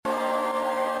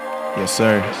Yes,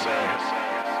 sir.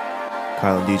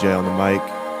 Kyle and DJ on the mic.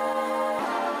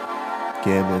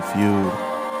 Gambling Feud.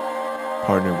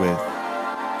 Partnered with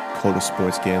Coda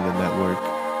Sports Gambling Network.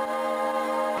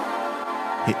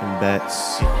 Hitting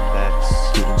bets.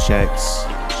 Getting checks.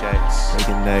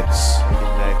 Making necks.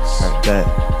 Alright, bet.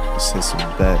 Let's hit some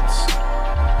bets.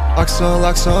 Locks on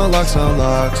locks. Locks on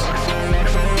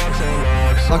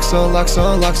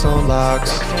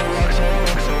locks.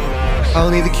 I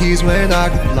don't need the keys when I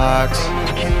get the locks.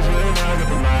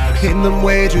 Hitting them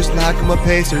wagers like I'm a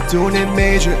pacer, doing it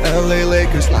major. LA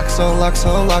Lakers. Locks on locks.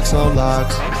 Locks on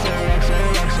locks.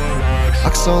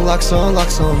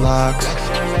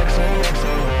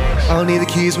 I don't need the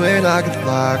keys when I get the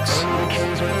locks.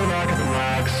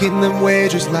 Hitting them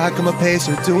wagers like I'm a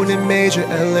pacer, doing it major.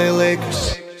 LA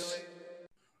Lakers.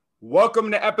 Welcome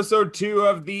to episode 2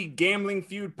 of the Gambling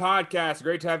Feud podcast.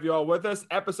 Great to have you all with us.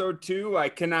 Episode 2, I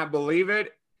cannot believe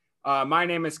it. My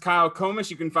name is Kyle Comish.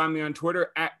 You can find me on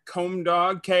Twitter at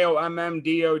Comdog,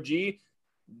 Kommdog.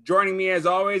 Joining me as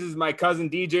always is my cousin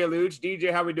DJ Luch.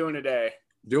 DJ, how we doing today?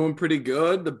 Doing pretty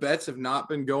good. The bets have not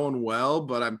been going well,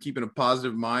 but I'm keeping a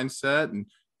positive mindset. And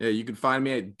yeah, you can find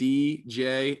me at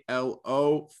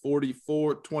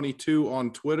DJLO4422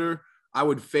 on Twitter. I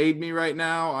would fade me right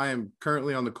now. I am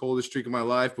currently on the coldest streak of my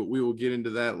life, but we will get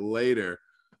into that later.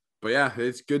 But yeah,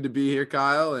 it's good to be here,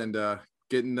 Kyle, and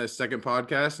getting the second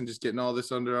podcast and just getting all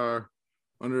this under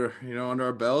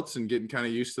our belts and getting kind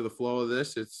of used to the flow of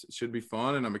this. It should be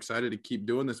fun, and I'm excited to keep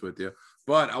doing this with you.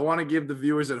 But I want to give the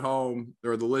viewers at home,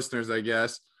 or the listeners, I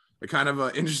guess, a kind of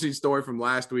an interesting story from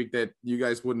last week that you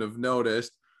guys wouldn't have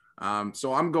noticed.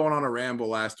 So I'm going on a ramble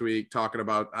last week talking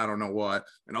about I don't know what,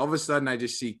 and all of a sudden I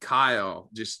just see Kyle,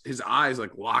 just his eyes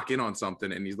like lock in on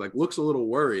something, and he's like looks a little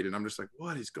worried, and I'm just like,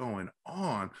 what is going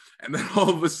on? And then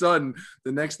all of a sudden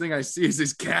the next thing I see is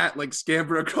his cat like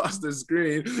scamper across the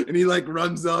screen, and he like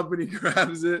runs up and he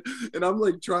grabs it, and I'm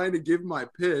like trying to give my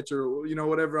pitch or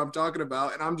whatever I'm talking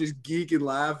about, and I'm just geeking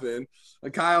laughing.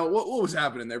 Like, Kyle, what was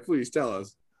happening there? Please tell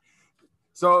us.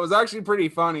 So it was actually pretty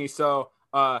funny. So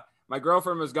my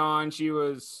girlfriend was gone. She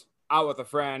was out with a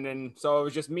friend. And so it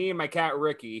was just me and my cat,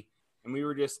 Ricky. And we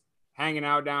were just hanging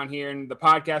out down here. And the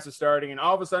podcast was starting. And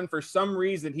all of a sudden, for some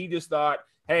reason, he just thought,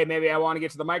 hey, maybe I want to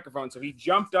get to the microphone. So he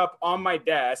jumped up on my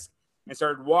desk and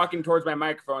started walking towards my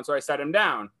microphone. So I set him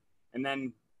down. And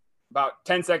then about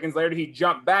 10 seconds later, he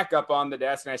jumped back up on the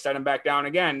desk and I set him back down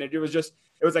again. It was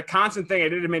a constant thing. I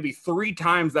did it maybe 3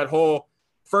 times that whole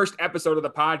first episode of the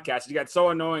podcast. It got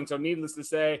so annoying. So needless to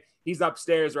say, he's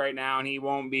upstairs right now and he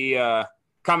won't be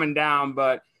coming down.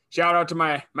 But shout out to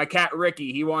my cat,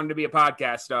 Ricky. He wanted to be a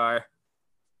podcast star.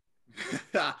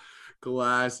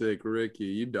 Classic Ricky.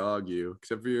 You,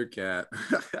 except for your cat.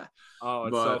 Oh,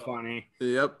 it's so funny.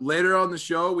 Yep. Later on the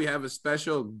show, we have a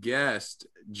special guest.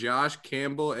 Josh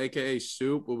Campbell, a.k.a.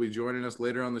 Soup, will be joining us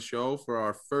later on the show for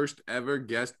our first ever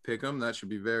guest pick'em. That should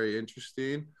be very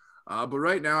interesting. But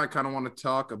right now, I kind of want to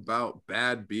talk about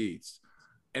bad beats.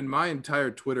 And my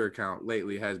entire Twitter account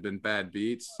lately has been bad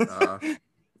beats.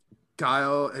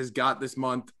 Kyle has got this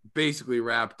month basically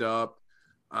wrapped up.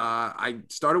 I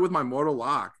started with my mortal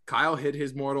lock. Kyle hit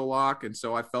his mortal lock, and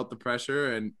so I felt the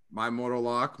pressure. And my mortal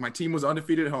lock, my team was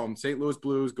undefeated at home. St. Louis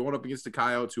Blues going up against the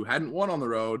Coyotes, who hadn't won on the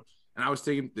road. And I was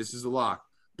thinking, this is the lock.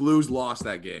 Blues lost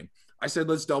that game. I said,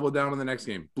 let's double down on the next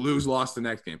game. Blues lost the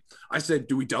next game. I said,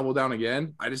 do we double down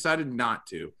again? I decided not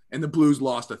to. And the Blues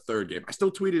lost a third game. I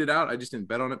still tweeted it out. I just didn't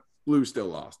bet on it. Blues still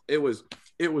lost. It was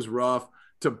rough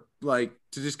to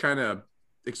just kind of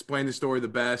explain the story the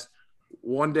best.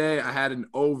 One day I had an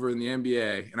over in the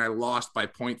NBA and I lost by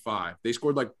 0.5. They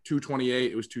scored like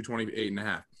 228. It was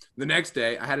 228.5. The next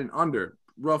day I had an under,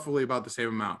 roughly about the same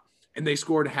amount. And they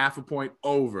scored half a point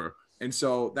over. And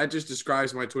so that just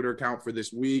describes my Twitter account for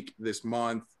this week, this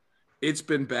month. It's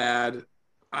been bad.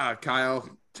 Kyle,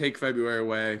 take February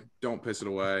away. Don't piss it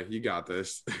away. You got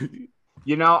this.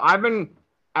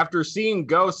 After seeing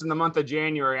Ghost in the month of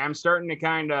January, I'm starting to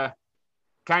kind of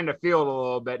feel it a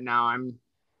little bit now. I'm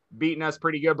beating us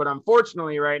pretty good, but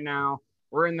unfortunately right now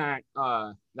we're in that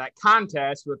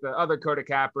contest with the other Coda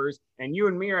Cappers, and you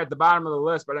and me are at the bottom of the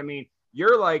list. But I mean,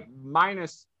 you're like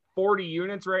minus 40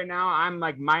 units right now. I'm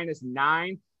like minus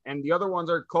 9, and the other ones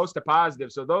are close to positive.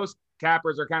 So those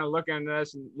cappers are kind of looking at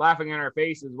us and laughing in our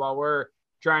faces while we're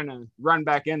trying to run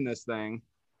back in this thing.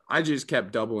 I just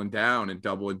kept doubling down and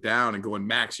going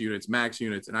max units.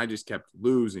 And I just kept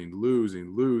losing.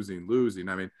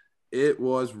 I mean, it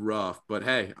was rough, but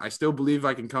hey, I still believe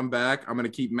I can come back. I'm going to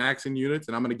keep maxing units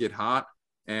and I'm going to get hot.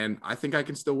 And I think I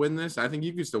can still win this. I think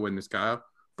you can still win this, Kyle.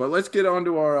 But let's get on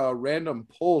to our random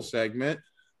poll segment.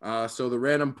 So the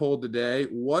random poll today: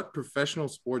 what professional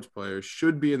sports player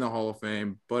should be in the Hall of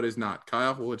Fame but is not?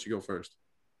 Kyle, we'll let you go first.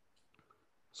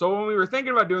 So when we were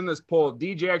thinking about doing this poll,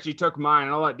 DJ actually took mine,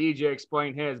 and I'll let DJ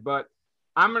explain his. But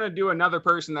I'm going to do another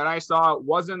person that I saw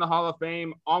wasn't in the Hall of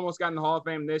Fame, almost got in the Hall of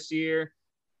Fame this year,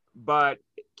 but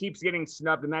keeps getting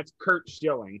snubbed, and that's Curt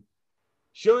Schilling.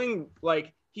 Schilling,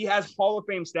 like, he has Hall of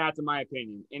Fame stats, in my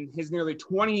opinion. In his nearly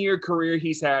 20-year career,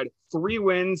 he's had 3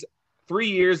 wins, 3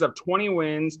 years of 20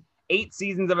 wins, 8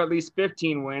 seasons of at least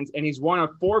 15 wins, and he's one of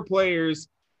 4 players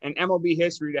in MLB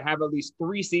history to have at least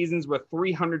 3 seasons with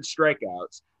 300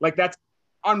 strikeouts. Like, that's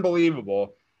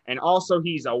unbelievable. And also,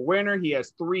 he's a winner. He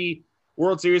has 3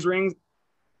 World Series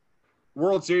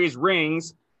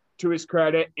rings to his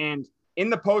credit. And in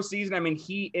the postseason, I mean,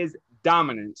 he is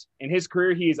dominant. In his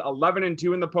career, he is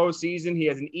 11-2 in the postseason. He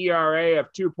has an ERA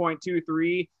of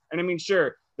 2.23. And I mean,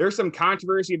 sure, there's some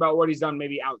controversy about what he's done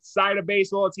maybe outside of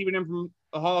baseball. It's even him from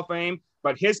the Hall of Fame.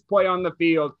 But his play on the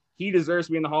field, he deserves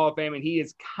to be in the Hall of Fame, and he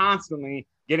is constantly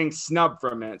getting snubbed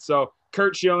from it. So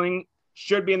Curt Schilling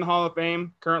should be in the Hall of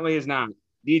Fame. Currently is not.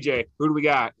 DJ, who do we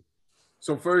got?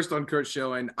 So first on Curt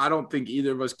Schilling, I don't think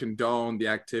either of us condone the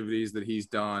activities that he's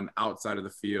done outside of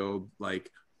the field.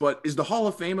 But is the Hall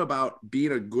of Fame about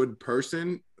being a good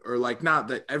person? Or not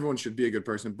that everyone should be a good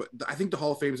person, but I think the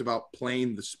Hall of Fame is about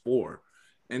playing the sport.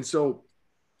 And so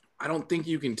I don't think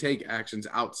you can take actions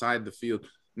outside the field.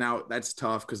 Now, that's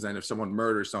tough because then if someone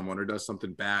murders someone or does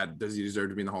something bad, does he deserve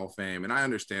to be in the Hall of Fame? And I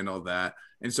understand all that.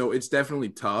 And so it's definitely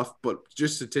tough. But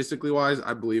just statistically wise,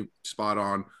 I believe spot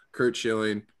on. Curt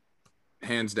Schilling,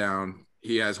 hands down,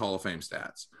 he has Hall of Fame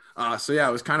stats. So, yeah,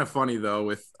 it was kind of funny, though,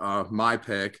 with my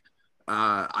pick.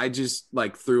 I just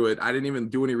threw it. I didn't even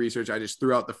do any research. I just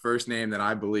threw out the first name that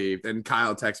I believed. And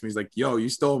Kyle texted me. He's like, yo, you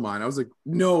stole mine. I was like,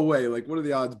 no way. What are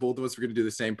the odds both of us are going to do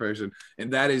the same person?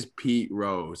 And that is Pete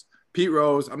Rose. Pete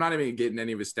Rose, I'm not even getting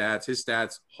any of his stats. His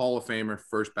stats, Hall of Famer,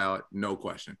 first ballot, no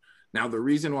question. Now, the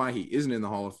reason why he isn't in the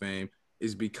Hall of Fame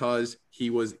is because he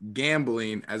was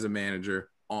gambling as a manager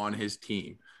on his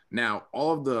team. Now,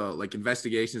 all of the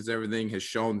investigations and everything has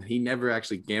shown he never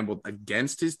actually gambled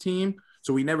against his team.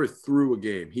 So he never threw a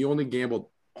game. He only gambled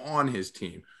on his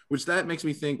team, which that makes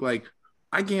me think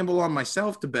I gamble on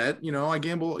myself to bet, I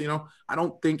gamble, I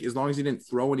don't think as long as he didn't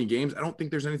throw any games, I don't think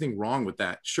there's anything wrong with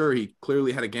that. Sure, he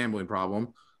clearly had a gambling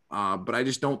problem, but I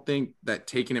just don't think that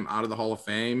taking him out of the Hall of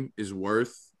Fame is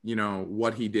worth,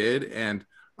 what he did. And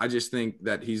I just think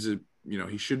that he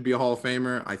should be a Hall of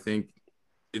Famer. I think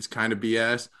it's kind of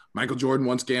BS. Michael Jordan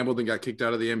once gambled and got kicked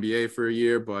out of the NBA for a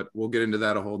year, but we'll get into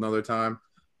that a whole nother time.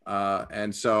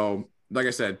 And so, like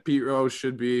I said, Pete Rose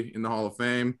should be in the Hall of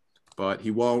Fame, but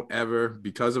he won't ever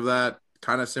because of that.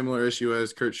 Kind of similar issue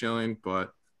as Curt Schilling,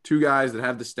 but 2 guys that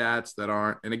have the stats that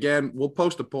aren't. And again, we'll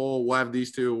post a poll. We'll have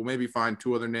these 2. We'll maybe find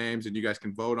 2 other names, and you guys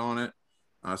can vote on it.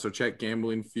 So check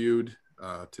Gambling Feud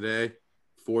today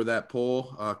for that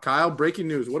poll. Kyle, breaking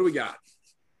news. What do we got?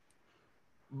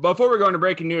 Before we go into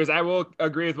breaking news, I will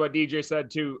agree with what DJ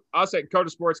said too. Us at Coda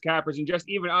Sports Cappers, and just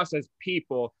even us as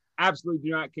people, absolutely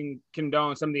do not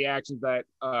condone some of the actions that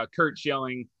Curt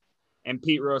Schilling and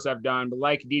Pete Rose have done. But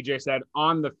like DJ said,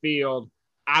 on the field,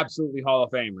 absolutely Hall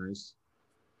of Famers.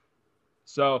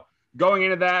 So going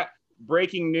into that,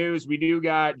 breaking news, we do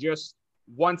got just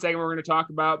one segment we're going to talk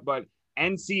about, but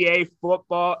NCAA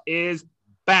football is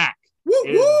back.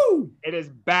 Woo! It is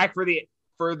back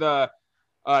for the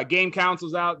game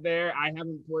councils out there. I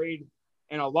haven't played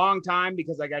in a long time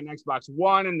because I got an Xbox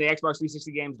One and the Xbox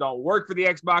 360 games don't work for the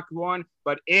Xbox One,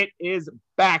 but it is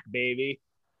back, baby.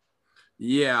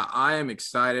 Yeah, I am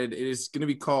excited. It is going to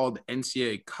be called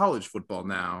NCAA college football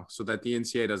now so that the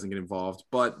NCAA doesn't get involved.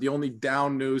 But the only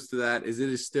down news to that is it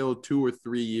is still 2 or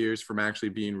 3 years from actually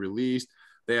being released.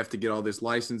 They have to get all this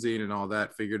licensing and all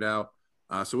that figured out.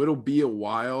 So it'll be a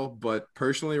while, but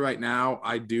personally right now,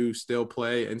 I do still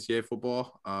play NCAA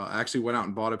football. I actually went out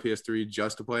and bought a PS3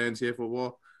 just to play NCAA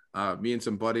football. Me and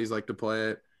some buddies like to play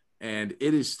it, and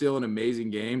it is still an amazing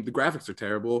game. The graphics are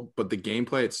terrible, but the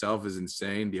gameplay itself is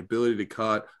insane. The ability to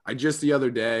cut. I just the other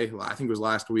day, I think it was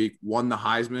last week, won the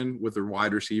Heisman with a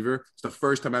wide receiver. It's the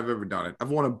first time I've ever done it. I've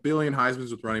won 1 billion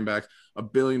Heismans with running backs, 1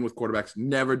 billion with quarterbacks,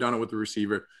 never done it with a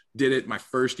receiver. Did it my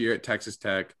first year at Texas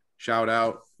Tech. Shout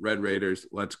out Red Raiders.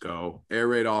 Let's go. Air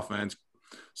raid offense.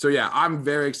 So, yeah, I'm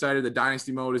very excited. The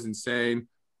Dynasty mode is insane.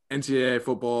 NCAA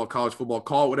football, college football,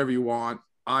 call it whatever you want.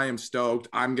 I am stoked.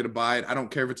 I'm going to buy it. I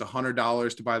don't care if it's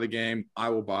 $100 to buy the game. I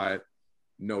will buy it.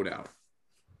 No doubt.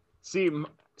 See,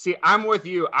 I'm with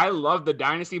you. I love the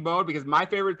Dynasty mode because my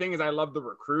favorite thing is I love the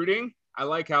recruiting. I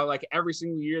like how every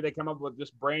single year they come up with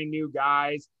just brand new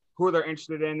guys who they're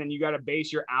interested in, and you got to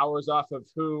base your hours off of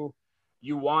who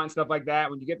you want stuff like that.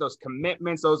 When you get those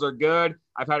commitments, those are good.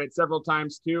 I've had it several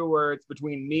times too, where it's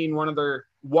between me and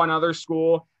one other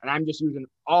school, and I'm just using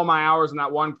all my hours on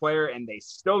that one player, and they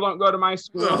still don't go to my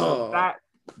school. So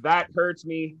that hurts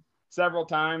me several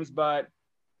times, but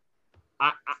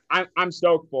I'm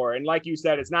stoked for it. And like you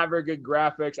said, it's not very good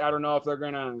graphics. I don't know if they're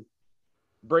gonna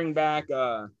bring back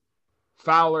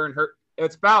Fowler and Hurt.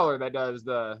 It's Fowler that does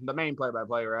the main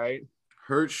play-by-play, right?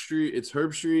 It's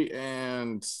Herb Street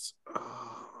and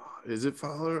is it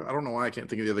Fowler? I don't know why I can't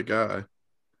think of the other guy.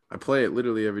 I play it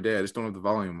literally every day. I just don't have the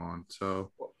volume on.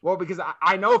 So well, because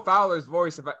I know Fowler's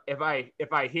voice if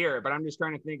I hear it, but I'm just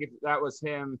trying to think if that was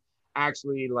him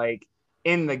actually like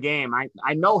in the game.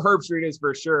 I know Herb Street is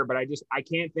for sure, but I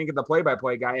can't think of the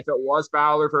play-by-play guy. If it was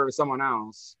Fowler, if it was someone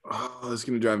else. Oh, this is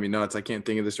gonna drive me nuts. I can't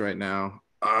think of this right now.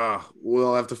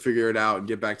 We'll have to figure it out and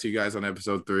get back to you guys on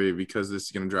episode 3 because this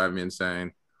is gonna drive me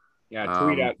insane. Yeah,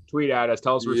 tweet at us.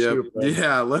 Tell us we're stupid.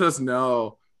 Yeah, let us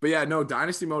know. But yeah, no,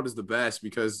 Dynasty mode is the best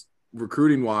because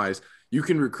recruiting wise, you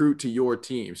can recruit to your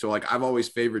team. So like I've always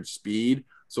favored speed.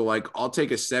 So like I'll take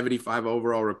a 75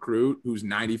 overall recruit who's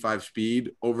 95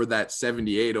 speed over that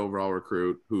 78 overall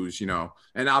recruit who's,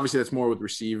 and obviously that's more with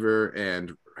receiver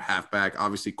and halfback.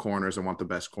 Obviously corners, I want the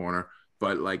best corner.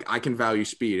 But like I can value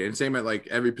speed, and same at like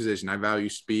every position. I value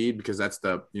speed because that's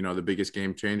the the biggest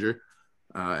game changer.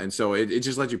 And so it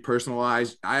just lets you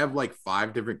personalize. I have like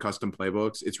 5 different custom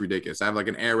playbooks. It's ridiculous. I have like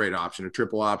an air raid option, a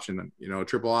triple option,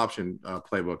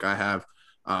 playbook. I have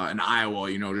an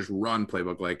Iowa, just run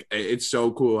playbook. Like it's so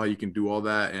cool how you can do all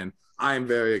that, and I am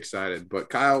very excited.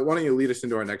 But Kyle, why don't you lead us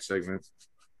into our next segment?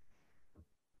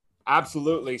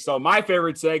 Absolutely. So my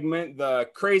favorite segment, the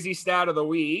crazy stat of the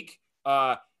week.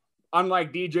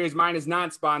 Unlike DJ's, mine is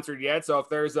not sponsored yet. So if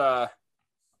there's a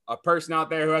person out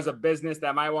there who has a business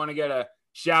that might want to get a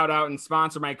shout out and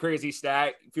sponsor my crazy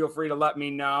stat, feel free to let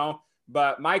me know.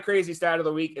 But my crazy stat of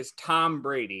the week is Tom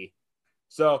Brady.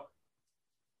 So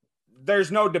there's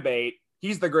no debate.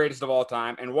 He's the greatest of all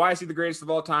time. And why is he the greatest of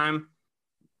all time?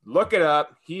 Look it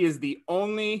up. He is the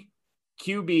only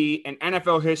QB in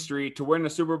NFL history to win a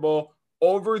Super Bowl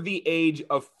over the age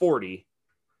of 40.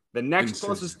 The next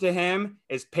closest to him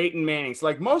is Peyton Manning. So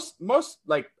like most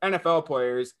like NFL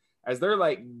players, as they're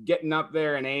like getting up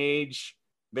there in age,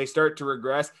 they start to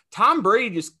regress. Tom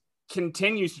Brady just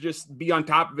continues to just be on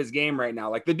top of his game right now.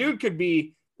 Like the dude could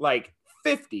be like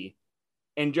 50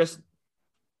 and just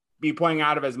be playing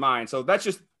out of his mind. So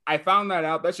I found that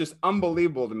out. That's just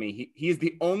unbelievable to me. He's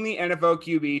the only NFL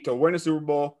QB to win a Super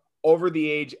Bowl over the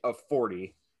age of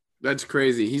 40. That's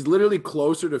crazy. He's literally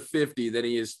closer to 50 than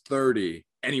he is 30.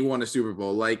 And he won a Super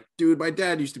Bowl. Like, dude, my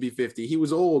dad used to be 50. He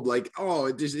was old. Like,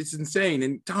 it's insane.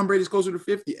 And Tom Brady's closer to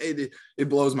 50. It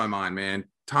blows my mind, man.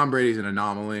 Tom Brady's an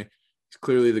anomaly. He's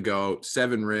clearly the GOAT.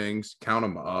 7 rings. Count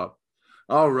them up.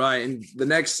 All right. And the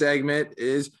next segment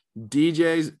is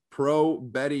DJ's Pro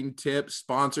Betting Tip,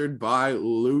 sponsored by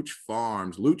Luch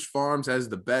Farms. Luch Farms has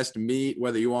the best meat,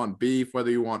 whether you want beef, whether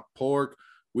you want pork.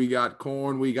 We got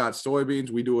corn. We got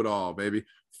soybeans. We do it all, baby.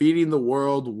 Feeding the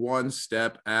world one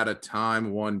step at a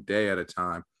time, one day at a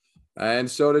time. And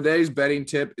so today's betting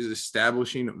tip is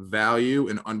establishing value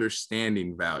and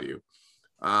understanding value.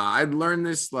 I'd learned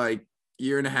this like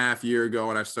year ago,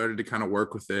 and I've started to kind of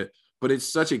work with it. But it's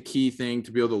such a key thing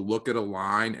to be able to look at a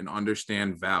line and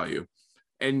understand value.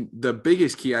 And the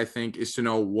biggest key, I think, is to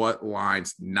know what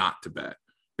lines not to bet.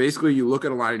 Basically, you look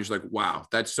at a line and you're just like, wow,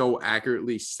 that's so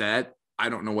accurately set. I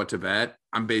don't know what to bet.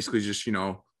 I'm basically just,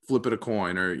 flipping a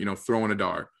coin or, throwing a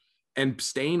dart. And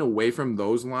staying away from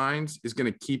those lines is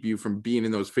going to keep you from being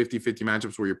in those 50-50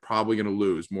 matchups where you're probably going to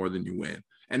lose more than you win.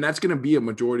 And that's going to be a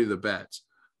majority of the bets.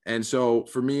 And so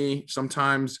for me,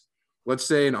 sometimes, let's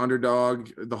say an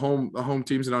underdog, the home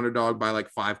team's an underdog by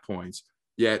like 5 points.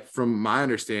 Yet from my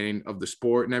understanding of the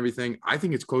sport and everything, I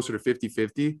think it's closer to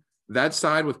 50-50. That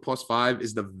side with +5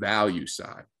 is the value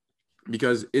side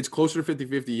because it's closer to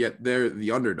 50-50, yet they're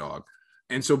the underdog.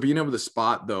 And so being able to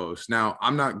spot those. Now,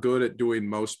 I'm not good at doing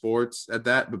most sports at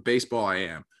that, but baseball, I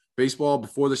am. Baseball,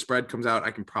 before the spread comes out,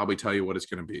 I can probably tell you what it's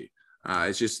going to be.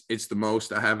 It's the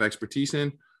most I have expertise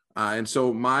in. And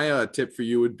so my tip for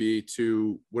you would be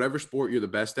to whatever sport you're the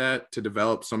best at, to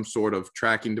develop some sort of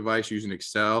tracking device using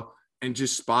Excel and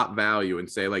just spot value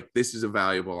and say, like, this is a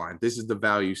valuable line. This is the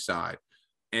value side.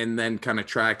 And then kind of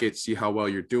track it, see how well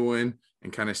you're doing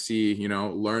and kind of see,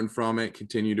 learn from it,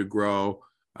 continue to grow.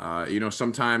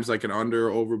 Sometimes like an under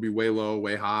over be way low,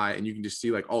 way high, and you can just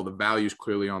see like, oh, the value's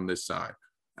clearly on this side.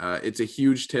 It's a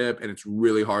huge tip and it's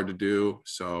really hard to do.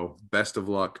 So best of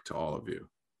luck to all of you.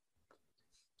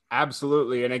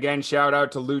 Absolutely. And again, shout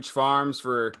out to Luch Farms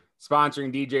for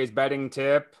sponsoring DJ's betting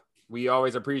tip. We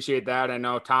always appreciate that. I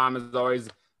know Tom is always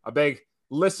a big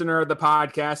listener of the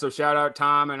podcast. So shout out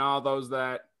Tom and all those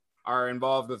that are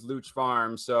involved with Luch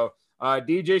Farms. So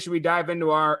DJ, should we dive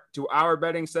into our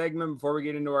betting segment before we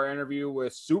get into our interview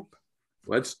with Soup?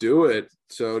 Let's do it.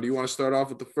 So do you want to start off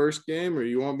with the first game, or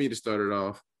you want me to start it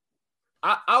off?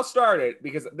 I'll start it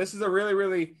because this is a really,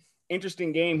 really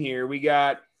interesting game here. We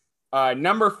got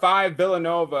number 5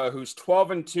 Villanova, who's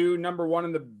 12-2, number 1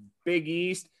 in the Big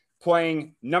East,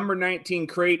 playing number 19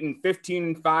 Creighton,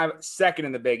 15-5, second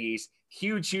in the Big East.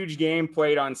 Huge game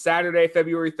played on Saturday,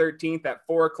 February 13th at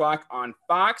 4:00 on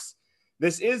Fox.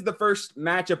 This is the first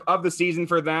matchup of the season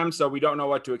for them, so we don't know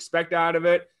what to expect out of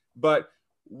it. But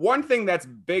one thing that's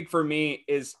big for me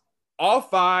is all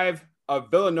 5 of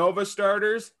Villanova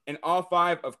starters and all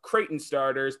 5 of Creighton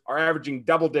starters are averaging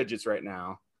double digits right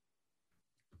now.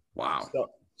 Wow.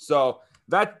 So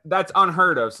that's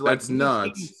unheard of. So that's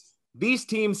nuts. These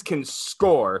teams can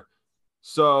score.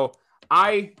 So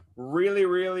I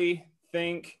really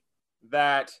think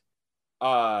that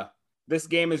this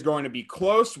game is going to be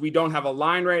close. We don't have a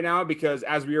line right now because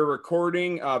as we are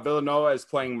recording, Villanova is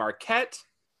playing Marquette.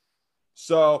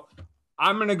 So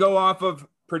I'm going to go off of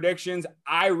predictions.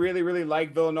 I really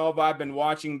like Villanova. I've been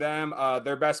watching them.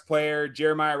 Their best player,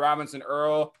 Jeremiah Robinson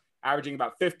Earl, averaging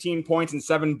about 15 points and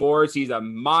 7 boards. He's a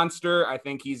monster. I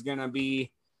think he's going to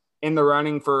be in the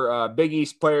running for Big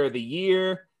East Player of the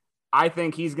Year. I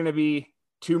think he's going to be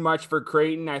too much for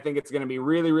Creighton. I think it's going to be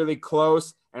really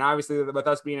close. And obviously with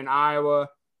us being in Iowa,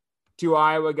 2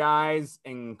 Iowa guys,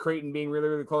 and Creighton being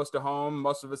really close to home,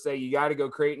 most of us say you got to go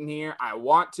Creighton here. I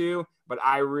want to, but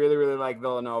I really like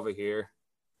Villanova here.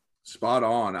 Spot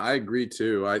on. I agree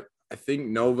too. I think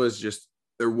Nova's just,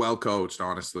 they're well coached,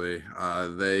 honestly.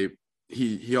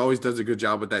 He always does a good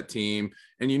job with that team.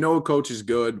 And a coach is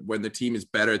good when the team is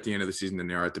better at the end of the season than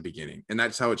they are at the beginning. And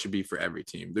that's how it should be for every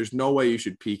team. There's no way you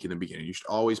should peak in the beginning. You should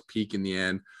always peak in the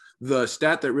end. The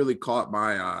stat that really caught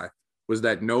my eye was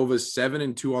that Nova's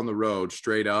 7-2 on the road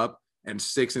straight up and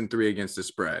 6-3 against the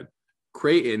spread.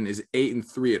 Creighton is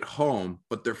 8-3 at home,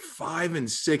 but they're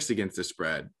 5-6 against the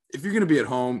spread. If you're going to be at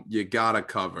home, you got to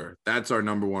cover. That's our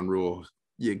number 1 rule.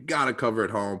 You got to cover at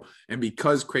home. And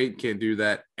because Creighton can't do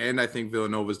that, and I think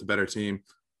Villanova is the better team,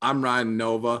 I'm riding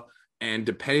Nova. And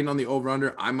depending on the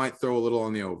over-under, I might throw a little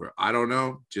on the over. I don't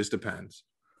know. Just depends.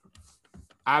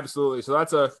 Absolutely. So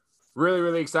that's a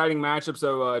really exciting matchup.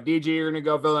 So, DG, you're going to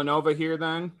go Villanova here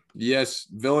then? Yes,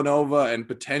 Villanova and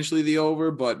potentially the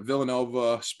over, but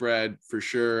Villanova spread for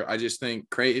sure. I just think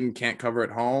Creighton can't cover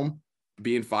at home,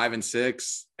 being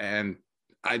 5-6, and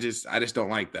I just don't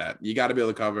like that. You got to be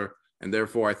able to cover. And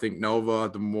therefore, I think Nova,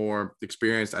 the more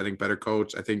experienced, I think better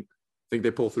coach. I think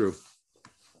they pull through.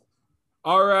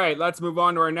 All right, let's move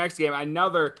on to our next game.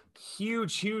 Another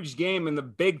huge game in the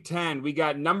Big Ten. We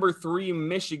got number 3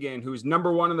 Michigan, who's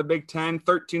number 1 in the Big Ten,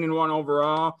 13-1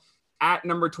 overall, at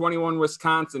number 21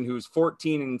 Wisconsin, who's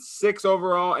 14-6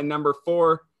 overall, and number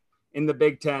 4 in the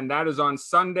Big Ten. That is on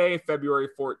Sunday, February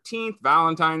 14th,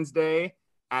 Valentine's Day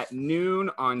at noon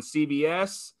on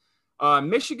CBS.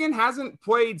 Michigan hasn't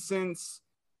played since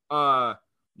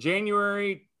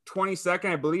January 22nd.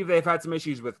 I believe they've had some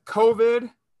issues with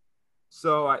COVID.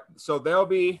 So they'll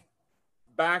be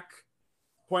back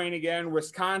playing again.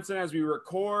 Wisconsin, as we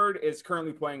record, is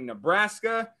currently playing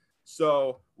Nebraska.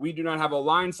 So we do not have a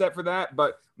line set for that.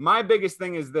 But my biggest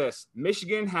thing is this.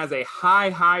 Michigan has a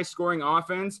high scoring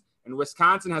offense, and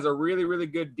Wisconsin has a really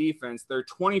good defense. They're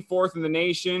 24th in the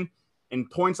nation in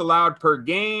points allowed per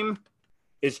game,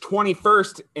 is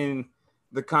 21st in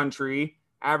the country,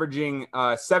 averaging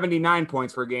 79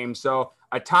 points per game. So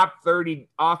a top 30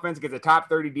 offense against a top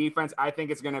 30 defense. I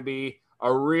think it's going to be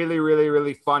a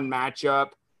really fun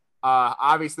matchup.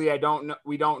 Obviously,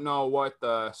 we don't know what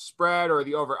the spread or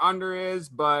the over-under is,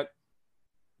 but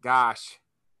gosh,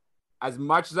 as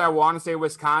much as I want to say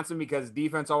Wisconsin because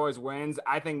defense always wins,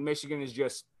 I think Michigan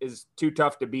is too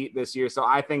tough to beat this year. So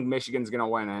I think Michigan's going to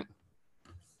win it.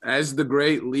 As the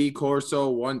great Lee Corso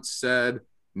once said,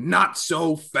 not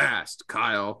so fast,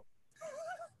 Kyle.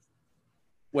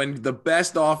 When the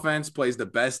best offense plays the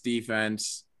best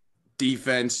defense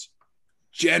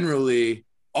generally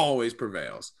always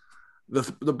prevails.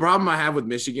 The problem I have with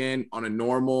Michigan on a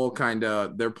normal kind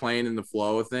of, they're playing in the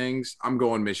flow of things, I'm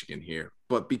going Michigan here.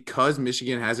 But because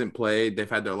Michigan hasn't played, they've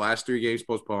had their last 3 games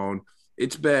postponed.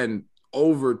 It's been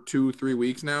over 2-3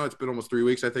 weeks now. It's been almost 3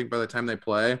 weeks, I think, by the time they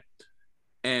play.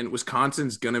 And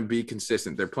Wisconsin's going to be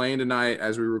consistent. They're playing tonight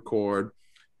as we record,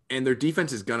 and their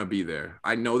defense is going to be there.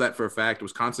 I know that for a fact.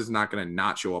 Wisconsin's not going to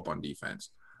not show up on defense.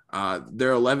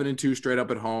 They're 11-2 straight up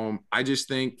at home. I just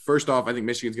think, first off, I think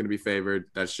Michigan's going to be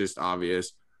favored. That's just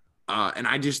obvious. And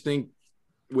I just think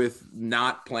with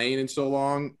not playing in so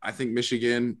long, I think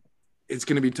Michigan, it's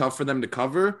going to be tough for them to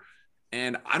cover.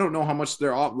 And I don't know how much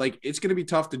they're off. Like, it's going to be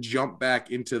tough to jump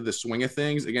back into the swing of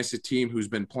things against a team who's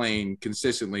been playing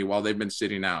consistently while they've been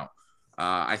sitting out.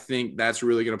 I think that's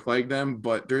really going to plague them.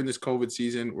 But during this COVID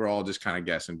season, we're all just kind of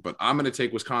guessing. But I'm going to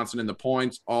take Wisconsin in the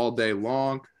points all day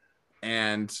long.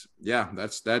 And yeah,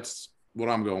 that's what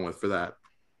I'm going with for that.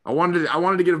 I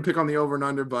wanted to get a pick on the over and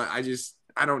under, but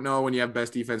I don't know when you have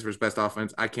best defense versus best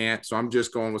offense. I can't. So I'm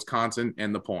just going Wisconsin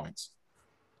and the points.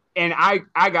 And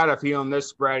I got a feeling this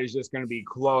spread is just going to be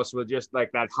close with just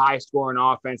like that high scoring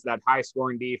offense, that high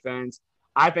scoring defense.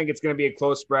 I think it's going to be a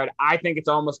close spread. I think it's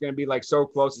almost going to be like so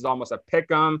close it's almost a pick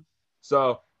 'em.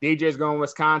 So DJ's going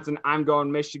Wisconsin. I'm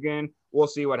going Michigan. We'll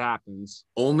see what happens.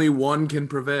 Only one can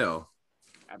prevail.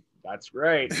 That's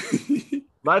great.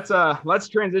 Let's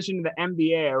transition to the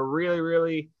NBA. A really,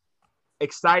 really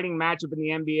exciting matchup in the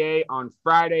NBA on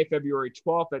Friday, February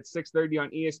 12th at 6:30 on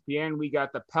ESPN. We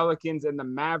got the Pelicans and the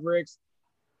Mavericks.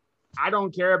 I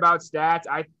don't care about stats.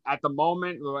 At the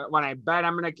moment, when I bet,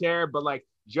 I'm going to care. But, like,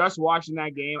 just watching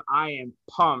that game, I am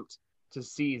pumped to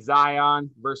see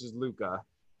Zion versus Luka.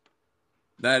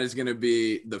 That is going to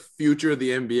be the future of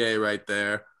the NBA right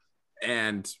there.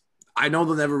 And I know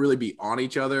they'll never really be on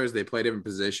each other as they play different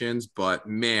positions. But,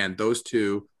 man, those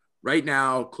two – right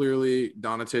now, clearly,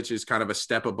 Doncic is kind of a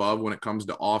step above when it comes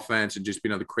to offense and just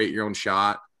being able to create your own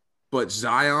shot. But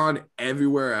Zion,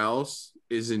 everywhere else,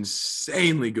 is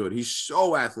insanely good. He's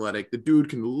so athletic. The dude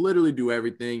can literally do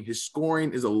everything. His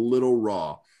scoring is a little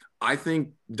raw. I think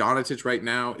Doncic right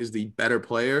now is the better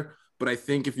player. But I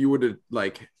think if you were to,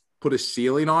 like, put a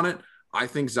ceiling on it, I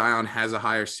think Zion has a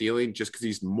higher ceiling just because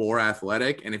he's more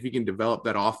athletic. And if he can develop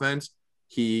that offense,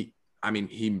 he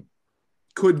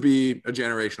could be a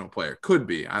generational player. Could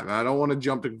be. I don't want to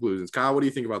jump to conclusions. Kyle, what do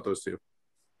you think about those two?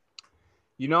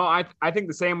 You know, I think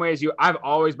the same way as you. I've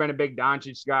always been a big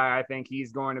Doncic guy. I think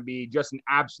he's going to be just an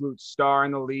absolute star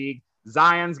in the league.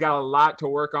 Zion's got a lot to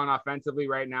work on offensively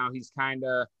right now. He's kind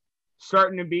of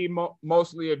starting to be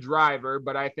mostly a driver,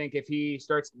 but I think if he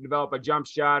starts to develop a jump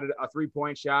shot, a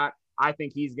three-point shot, I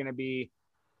think he's going to be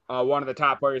one of the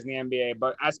top players in the NBA.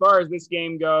 But as far as this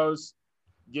game goes,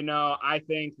 you know, I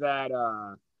think that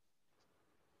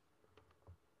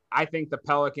I think the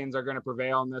Pelicans are going to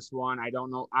prevail in this one. I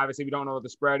don't know. Obviously, we don't know what the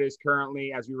spread is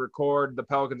currently. As we record, the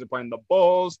Pelicans are playing the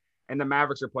Bulls and the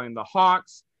Mavericks are playing the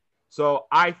Hawks. So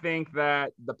I think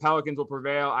that the Pelicans will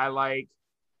prevail. I like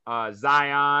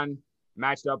Zion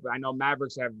matched up. I know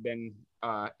Mavericks have been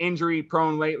injury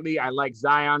prone lately. I like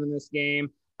Zion in this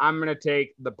game. I'm going to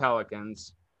take the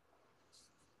Pelicans.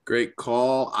 Great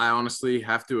call. I honestly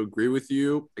have to agree with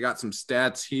you. I got some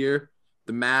stats here.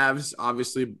 The Mavs,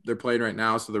 obviously, they're playing right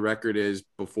now, so the record is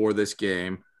before this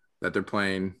game that they're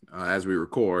playing as we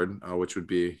record, which would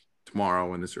be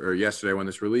tomorrow or yesterday when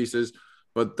this releases.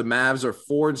 But the Mavs are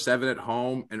 4-7 at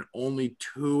home and only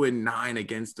 2-9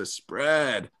 against the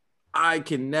spread. I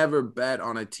can never bet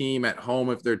on a team at home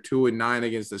if they're 2-9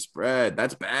 against the spread.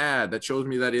 That's bad. That shows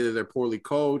me that either they're poorly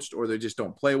coached or they just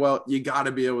don't play well. You got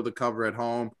to be able to cover at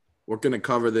home. We're going to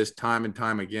cover this time and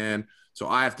time again. So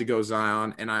I have to go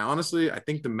Zion. And I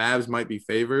think the Mavs might be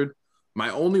favored. My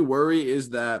only worry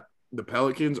is that the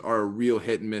Pelicans are a real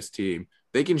hit and miss team.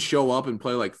 They can show up and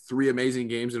play like 3 amazing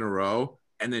games in a row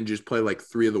and then just play like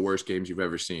 3 of the worst games you've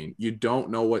ever seen. You don't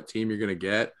know what team you're going to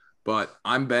get. But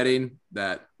I'm betting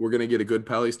that we're going to get a good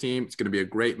Pellies team. It's going to be a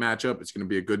great matchup. It's going to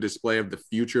be a good display of the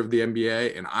future of the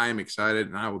NBA. And I am excited,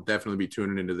 and I will definitely be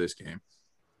tuning into this game.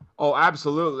 Oh,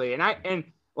 absolutely. And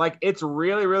it's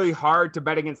really, really hard to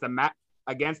bet against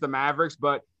the Mavericks.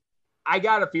 But I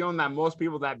got a feeling that most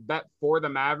people that bet for the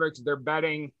Mavericks, they're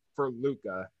betting for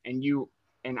Luka. I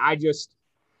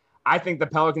think the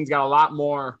Pelicans got a lot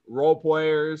more role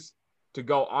players to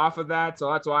go off of that.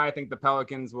 So that's why I think the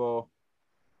Pelicans will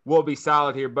be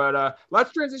solid here. But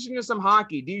let's transition to some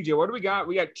hockey. DJ, what do we got?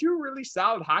 We got 2 really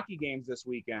solid hockey games this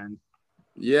weekend.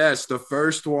 Yes, the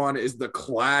first one is the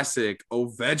classic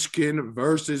Ovechkin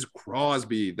versus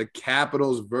Crosby, the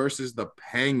Capitals versus the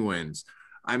Penguins.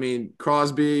 I mean,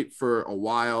 Crosby for a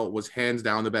while was hands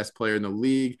down the best player in the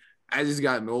league. As he's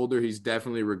gotten older, he's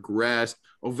definitely regressed.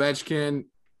 Ovechkin,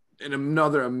 and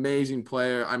another amazing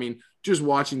player. I mean, just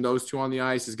watching those two on the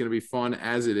ice is going to be fun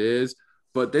as it is.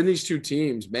 But then these two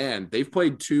teams, man, they've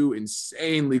played 2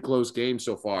 insanely close games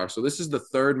so far. So this is the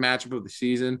 3rd matchup of the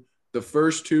season. The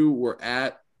first 2 were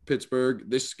at Pittsburgh.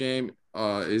 This game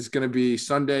is going to be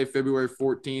Sunday, February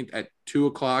 14th at 2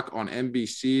 o'clock on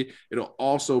NBC. It'll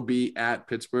also be at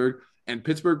Pittsburgh. And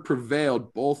Pittsburgh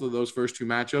prevailed both of those first 2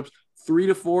 matchups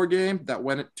 3-4 game that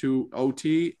went to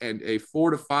OT and a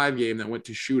 4-5 game that went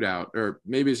to shootout, or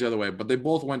maybe it's the other way, but they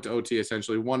both went to OT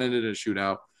essentially. One ended in a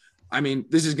shootout. I mean,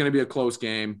 this is going to be a close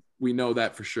game. We know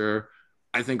that for sure.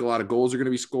 I think a lot of goals are going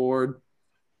to be scored.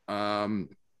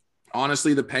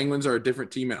 Honestly, the Penguins are a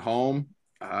different team at home.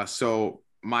 So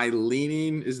my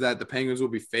leaning is that the Penguins will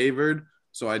be favored.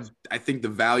 So I think the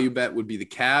value bet would be the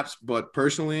Caps, but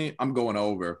personally, I'm going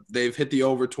over. They've hit the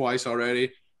over twice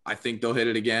already. I think they'll hit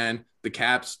it again. The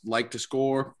Caps like to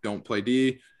score, don't play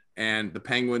D, and the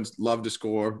Penguins love to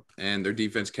score, and their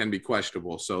defense can be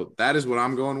questionable. So that is what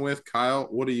I'm going with. Kyle,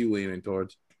 what are you leaning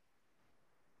towards?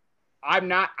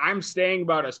 I'm staying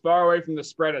about as far away from the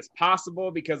spread as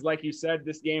possible because, like you said,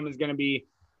 this game is going to be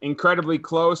incredibly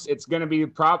close. It's going to be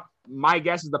my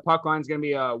guess is the puck line is going to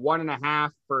be a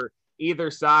 1.5 for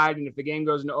either side. And if the game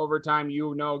goes into overtime,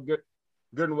 good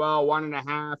and well,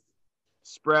 1.5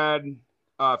 spread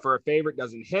for a favorite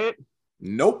doesn't hit.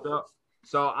 Nope.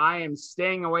 So I am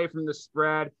staying away from the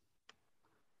spread.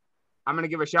 I'm going to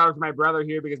give a shout out to my brother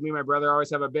here because me and my brother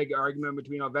always have a big argument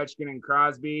between Ovechkin and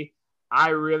Crosby. I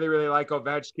really, really like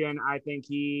Ovechkin. I think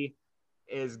he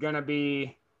is going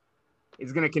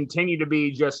to continue to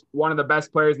be just one of the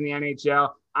best players in the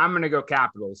NHL. I'm going to go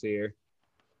Capitals here.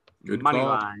 Good money call.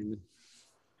 line.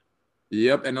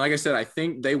 Yep, and like I said, I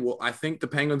think the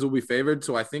Penguins will be favored.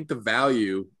 So I think the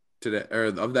value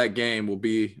of that game will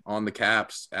be on the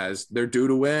Caps as they're due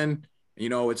to win. You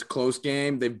know, it's a close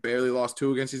game. They barely lost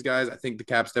 2 against these guys. I think the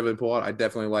Caps definitely pull out. I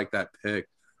definitely like that pick.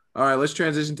 All right, let's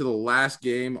transition to the last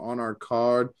game on our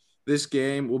card. This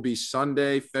game will be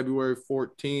Sunday, February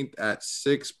 14th at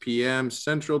 6 p.m.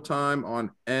 Central Time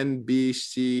on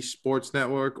NBC Sports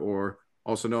Network, or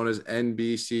also known as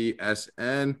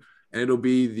NBCSN. And it'll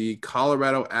be the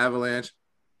Colorado Avalanche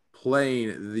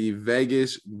playing the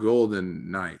Vegas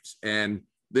Golden Knights. And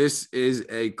this is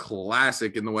a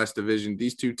classic in the West Division.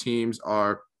 These two teams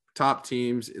are top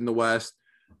teams in the West.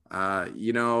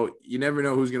 You never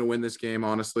know who's going to win this game,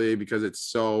 honestly, because it's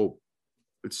so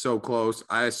close.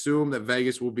 I assume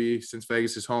that since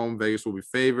Vegas is home, Vegas will be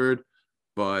favored,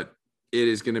 but it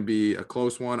is going to be a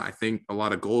close one. I think a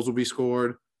lot of goals will be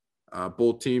scored.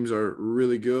 Both teams are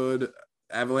really good.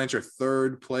 Avalanche are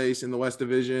 3rd place in the West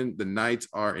Division. The Knights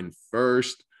are in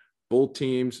 1st. Both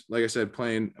teams, like I said,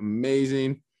 playing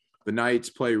amazing. The Knights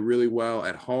play really well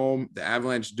at home. The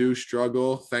Avalanche do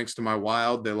struggle thanks to my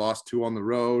Wild. They lost 2 on the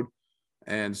road.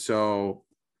 And so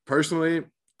personally,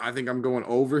 I think I'm going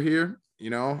over here. You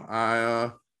know,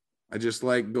 I just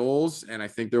like goals, and I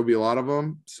think there'll be a lot of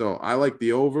them. So I like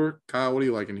the over. Kyle, what are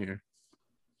you liking here?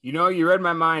 You know, you read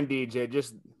my mind, DJ.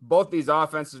 Just both these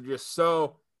offenses are just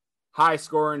so high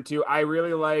scoring too. I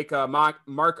really like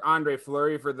Marc-Andre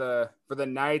Fleury for the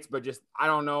Knights, but just I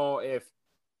don't know if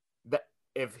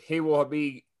he will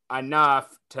be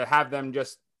enough to have them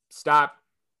just stop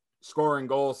scoring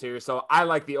goals here. So I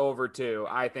like the over too.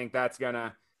 I think that's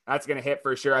gonna hit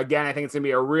for sure. Again, I think it's gonna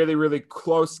be a really, really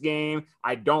close game.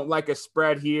 I don't like a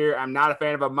spread here. I'm not a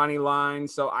fan of a money line,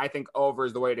 so I think over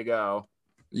is the way to go.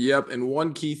 Yep, and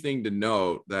one key thing to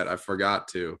note that I forgot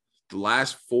to. The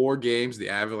last 4 games the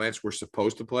Avalanche were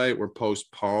supposed to play were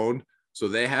postponed, so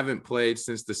they haven't played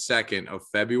since the 2nd of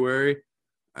February.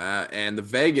 And the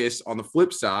Vegas, on the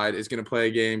flip side, is going to play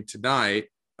a game tonight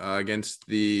against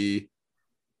the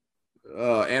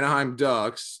Anaheim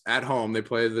Ducks at home. They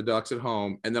play the Ducks at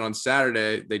home. And then on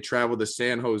Saturday, they travel to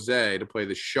San Jose to play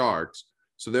the Sharks.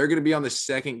 So they're going to be on the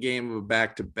 2nd game of a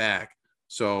back-to-back.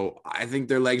 So I think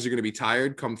their legs are going to be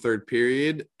tired come 3rd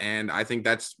period. And I think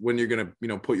that's when you're going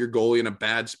to, put your goalie in a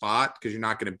bad spot because you're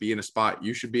not going to be in a spot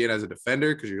you should be in as a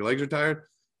defender because your legs are tired.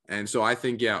 And so I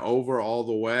think, over all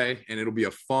the way. And it'll be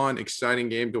a fun, exciting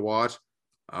game to watch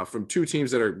from 2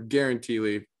 teams that are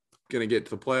guaranteedly going to get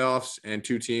to the playoffs and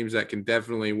 2 teams that can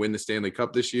definitely win the Stanley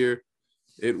Cup this year.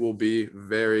 It will be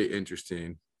very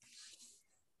interesting.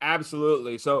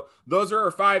 Absolutely. So those are our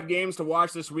 5 games to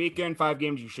watch this weekend, 5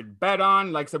 games you should bet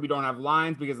on. Like I said, we don't have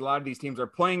lines because a lot of these teams are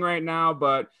playing right now,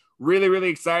 but really, really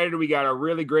excited. We got a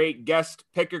really great guest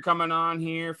picker coming on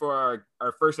here for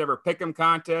our first ever Pick'em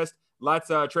contest.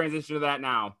 Let's transition to that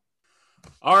now.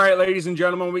 All right, ladies and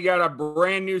gentlemen, we got a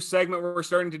brand new segment we're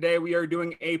starting today. We are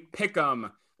doing a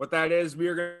Pick'em. What that is, we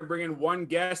are going to bring in one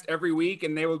guest every week,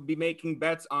 and they will be making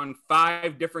bets on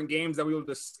 5 different games that we will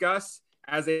discuss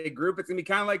as a group. It's going to be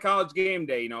kind of like College Game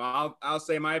Day. I'll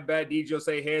say my bet, DJ will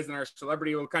say his, and our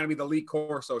celebrity will kind of be the Lee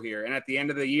Corso here. And at the end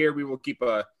of the year, we will keep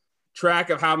a track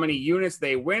of how many units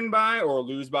they win by or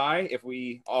lose by. If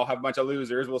we all have a bunch of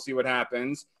losers, we'll see what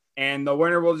happens. And the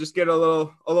winner will just get a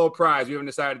little prize. We haven't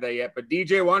decided that yet. But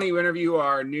DJ, why don't you interview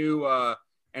our new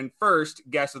and first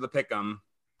guest of the Pick'em?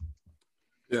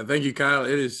 Yeah, thank you, Kyle.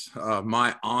 It is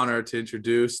my honor to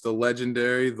introduce the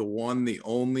legendary, the one, the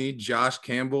only Josh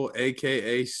Campbell,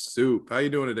 aka Soup. How you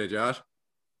doing today, Josh?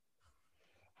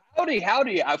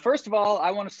 Howdy. First of all,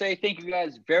 I want to say thank you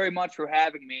guys very much for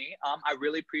having me. I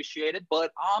really appreciate it.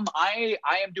 But I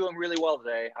am doing really well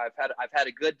today. I've had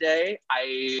a good day.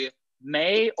 I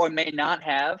may or may not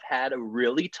have had a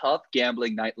really tough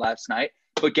gambling night last night.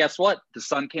 But guess what? The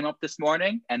sun came up this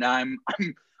morning, and I'm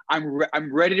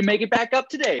ready to make it back up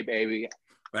today, baby.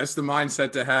 That's the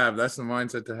mindset to have. That's the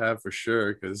mindset to have for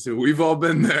sure, because we've all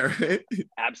been there. Right?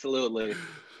 Absolutely.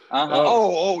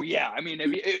 Oh, yeah. I mean,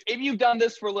 if you've done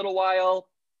this for a little while,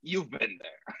 you've been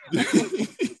there.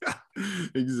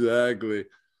 Exactly.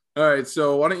 All right.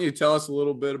 So why don't you tell us a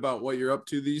little bit about what you're up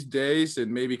to these days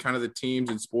and maybe kind of the teams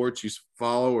and sports you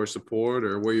follow or support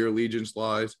or where your allegiance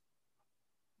lies?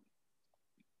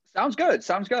 Sounds good.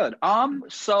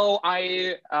 So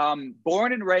I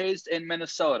born and raised in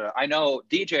Minnesota. I know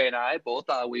DJ and I both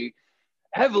we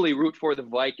heavily root for the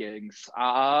Vikings.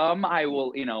 I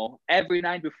will, every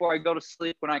night before I go to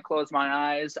sleep, when I close my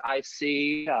eyes, I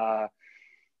see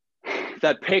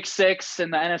that pick six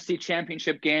in the NFC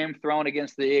Championship game thrown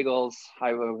against the Eagles.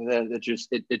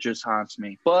 It just haunts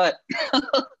me. But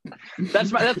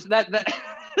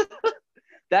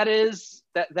that is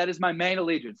my main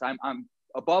allegiance. I'm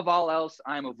above all else,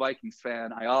 I'm a Vikings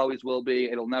fan. I always will be.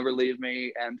 It'll never leave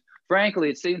me. And frankly,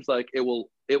 it seems like it will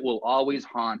always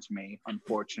haunt me,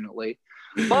 unfortunately.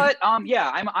 But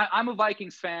yeah, I'm a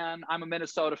Vikings fan. I'm a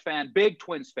Minnesota fan, big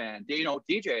Twins fan.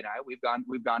 DJ and I, we've gone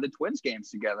to Twins games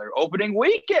together. Opening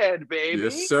weekend, baby.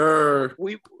 Yes, sir.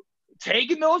 We've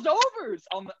taken those overs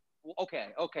on the okay.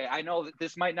 I know that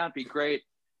this might not be great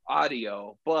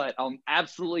audio, but I'll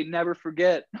absolutely never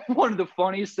forget one of the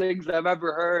funniest things I've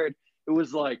ever heard. It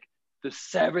was like the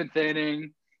 7th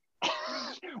inning.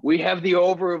 We have the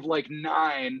over of like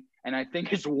 9, and I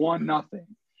think it's 1-0.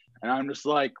 And I'm just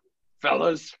like,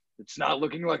 fellas, it's not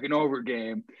looking like an over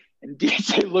game. And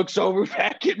DJ looks over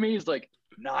back at me. He's like,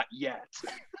 not yet.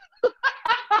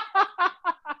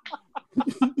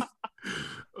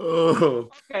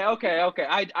 Oh. Okay.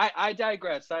 I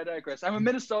digress. I'm a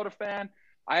Minnesota fan.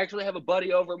 I actually have a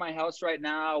buddy over at my house right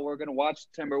now. We're going to watch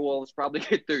the Timberwolves probably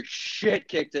get their shit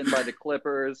kicked in by the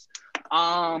Clippers.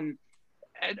 And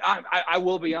I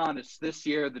will be honest, this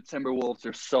year the Timberwolves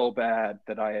are so bad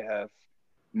that I have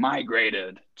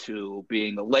migrated to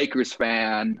being a Lakers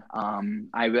fan. I'm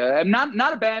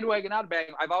not a bandwagon.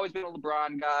 I've always been a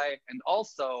LeBron guy. And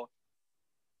also,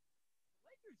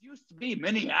 Lakers used to be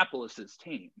Minneapolis's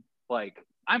team. Like,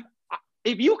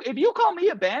 if you call me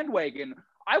a bandwagon,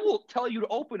 I will tell you to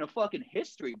open a fucking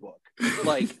history book.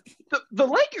 Like, the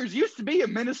Lakers used to be a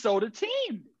Minnesota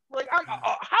team. Like,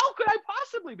 how could I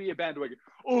possibly be a bandwagon?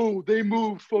 Oh, they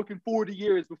moved fucking 40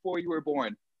 years before you were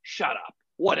born. Shut up.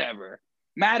 Whatever.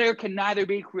 Matter can neither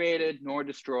be created nor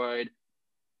destroyed.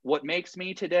 What makes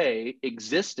me today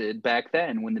existed back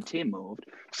then when the team moved.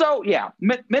 So, yeah,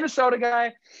 Minnesota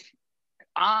guy.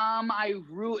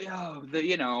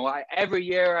 Every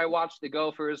year I watch the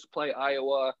Gophers play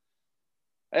Iowa.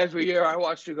 Every year I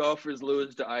watch the Gophers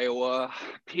lose to Iowa.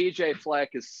 PJ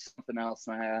Fleck is something else,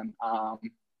 man.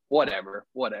 Whatever.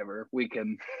 We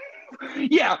can.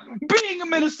 Yeah, being a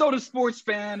Minnesota sports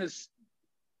fan is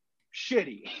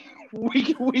shitty. We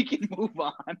can move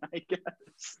on, I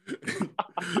guess.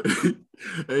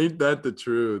 Ain't that the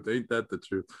truth?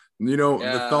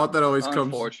 The thought that always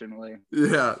comes. Unfortunately.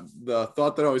 Yeah, the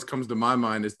thought that always comes to my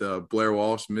mind is the Blair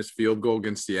Walsh missed field goal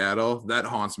against Seattle. That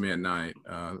haunts me at night.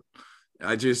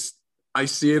 I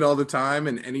see it all the time,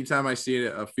 and anytime I see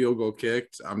a field goal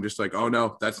kicked, I'm just like, oh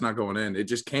no, that's not going in. It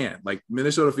just can't. Like,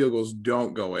 Minnesota field goals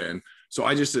don't go in, so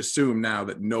I just assume now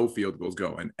that no field goals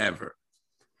go in ever.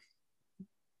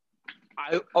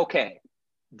 Okay,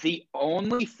 the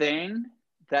only thing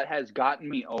that has gotten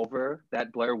me over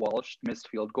that Blair Walsh missed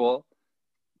field goal,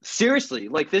 seriously,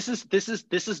 like this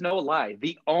is no lie.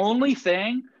 The only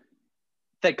thing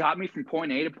that got me from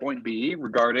point A to point B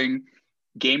regarding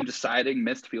game-deciding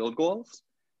missed field goals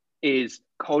is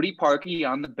Cody Parkey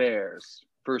on the Bears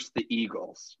versus the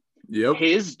Eagles. Yep.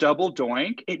 His double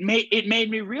doink, it made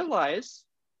me realize,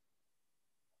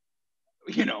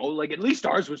 like, at least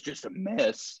ours was just a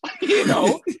miss. He hit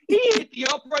the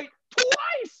upright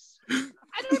twice.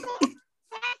 I don't know how it's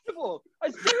possible.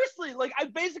 Seriously, like,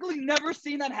 I've basically never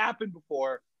seen that happen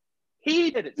before.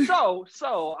 He did it.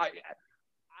 So I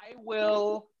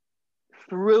will,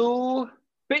 through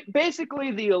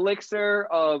basically the elixir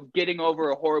of getting over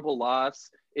a horrible loss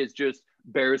is just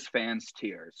Bears fans'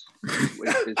 tears, which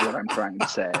is what I'm trying to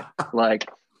say. Like,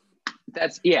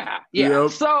 that's yeah.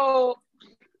 Yep. So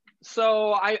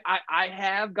So I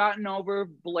have gotten over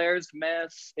Blair's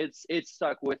miss. It's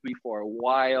stuck with me for a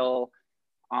while.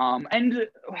 And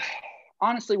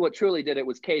honestly, what truly did it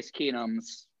was Case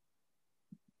Keenum's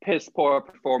piss poor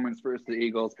performance versus the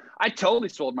Eagles. I totally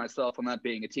sold myself on that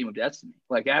being a team of destiny.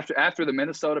 Like after the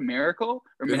Minnesota Miracle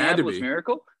or Minneapolis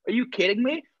Miracle, are you kidding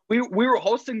me? We were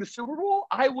hosting the Super Bowl.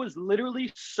 I was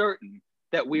literally certain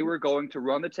that we were going to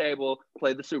run the table,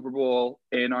 play the Super Bowl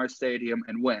in our stadium,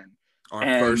 and win.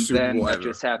 Our first Super Bowl that ever.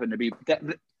 just happened to be that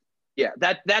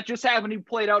just happened to be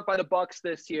played out by the Bucs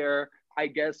this year. I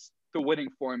guess the winning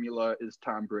formula is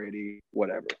Tom Brady,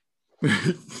 whatever.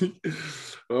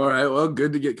 All right, well,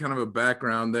 good to get kind of a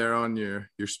background there on your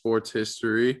sports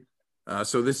history.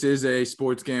 So this is a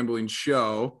sports gambling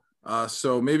show.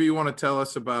 So maybe you want to tell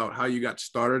us about how you got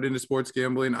started into sports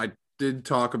gambling. I did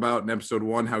talk about in episode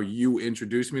 1 how you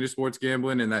introduced me to sports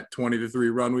gambling and that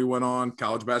 20-3 run we went on,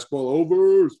 college basketball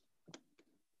overs.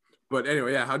 But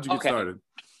anyway, yeah, how'd you get started?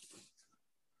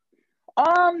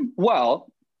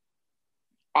 Well,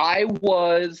 I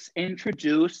was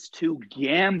introduced to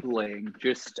gambling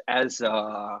just as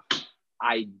a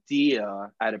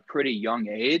idea at a pretty young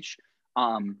age.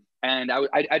 And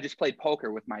I just played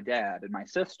poker with my dad and my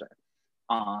sister.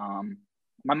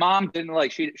 My mom didn't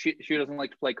like, she doesn't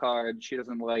like to play cards. She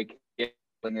doesn't like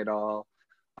gambling at all.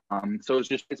 So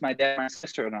it's my dad, my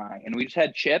sister, and I, and we just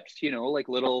had chips, like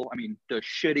little, the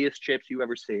shittiest chips you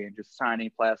ever seen, just tiny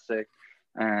plastic.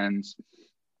 And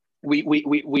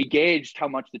we gauged how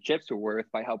much the chips were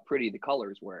worth by how pretty the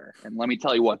colors were. And let me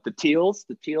tell you what, the teals,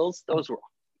 those were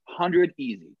 100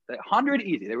 easy. 100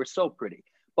 easy. They were so pretty.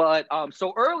 But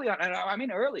so early on, and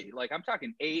early, like I'm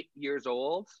talking 8 years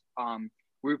old,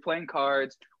 we were playing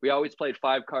cards. We always played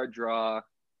 5-card draw.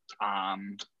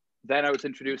 Then I was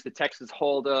introduced to Texas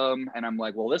Hold'em, and I'm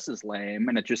like, well, this is lame.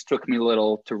 And it just took me a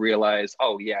little to realize,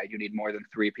 oh, yeah, you need more than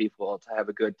 3 people to have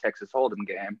a good Texas Hold'em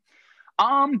game.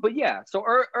 But yeah, so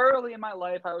early in my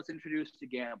life, I was introduced to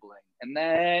gambling. And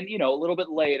then, a little bit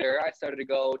later, I started to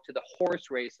go to the horse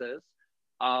races.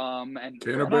 And then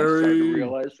I started to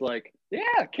realize, like,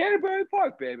 yeah, Canterbury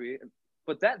Park, baby.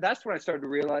 But that's when I started to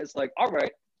realize, like, all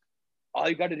right, all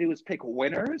you got to do is pick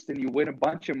winners and you win a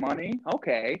bunch of money.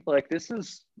 Okay, like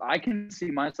I can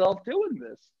see myself doing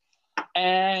this.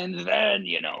 And then,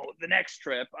 the next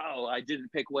trip, I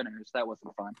didn't pick winners. That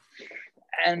wasn't fun.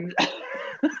 And,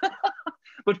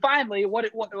 but finally, what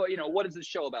is this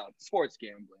show about? Sports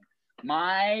gambling.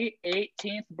 My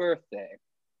 18th birthday,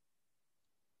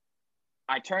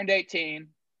 I turned 18.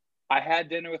 I had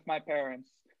dinner with my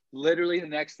parents. Literally, the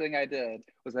next thing I did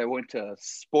was I went to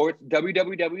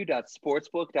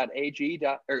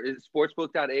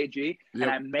www.sportsbook.ag, and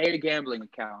I made a gambling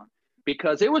account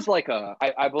because it was like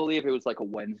I believe it was like a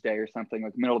Wednesday or something,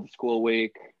 like middle of the school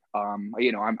week. I'm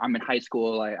in high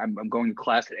school. I'm going to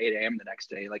class at 8 a.m. the next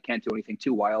day. Like, can't do anything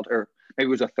too wild. Or maybe it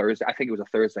was a Thursday. I think it was a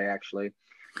Thursday actually,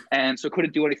 and so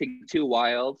couldn't do anything too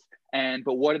wild.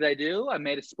 But what did I do? I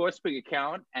made a sportsbook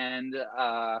account, and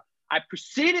I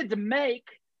proceeded to make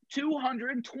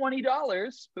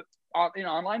 $220 in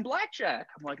online blackjack.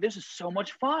 I'm like, this is so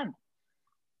much fun.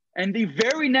 And the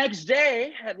very next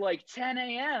day at like 10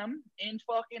 a.m. in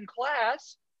fucking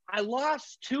class, I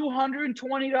lost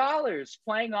 $220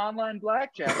 playing online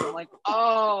blackjack. I'm like,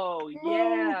 oh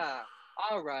yeah,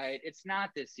 all right, it's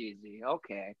not this easy.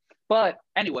 Okay. But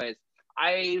anyways,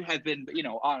 I have been,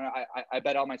 I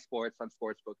bet all my sports on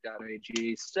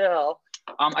sportsbook.ag still.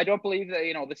 I don't believe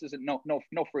that, this isn't no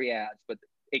free ads, but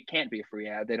it can't be a free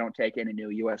ad. They don't take any new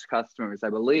U.S. customers, I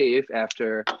believe,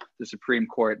 after the Supreme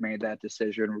Court made that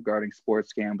decision regarding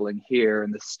sports gambling here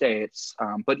in the States.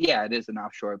 But yeah, it is an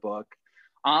offshore book.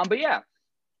 But yeah,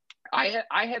 I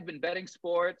have been betting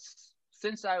sports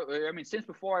since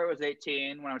before I was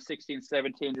 18, when I was 16,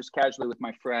 17, just casually with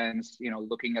my friends,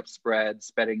 looking up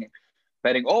spreads, betting.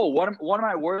 Oh, one of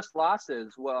my worst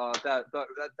losses was that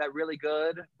really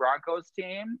good Broncos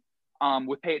team.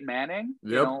 With Peyton Manning,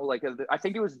 I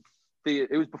think it was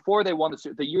before they won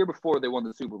the year before they won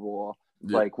the Super Bowl,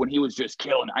 like when he was just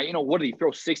killing. What did he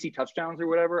throw, 60 touchdowns or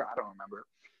whatever? I don't remember,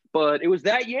 but it was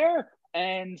that year,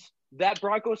 and that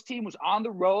Broncos team was on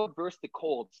the road versus the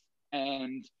Colts,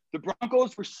 and the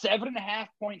Broncos were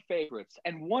 7.5-point favorites.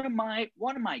 And one of my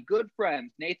good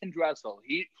friends, Nathan Dressel,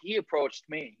 he approached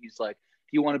me. He's like,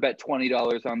 "Do you want to bet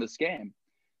 $20 on this game?"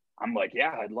 I'm like,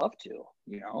 "Yeah, I'd love to."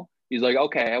 He's like,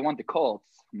 "Okay, I want the Colts."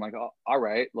 I'm like, "Oh, all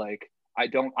right." Like, I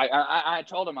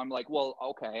told him, I'm like, "Well,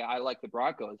 okay, I like the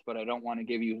Broncos, but I don't want to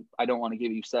give you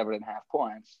 7.5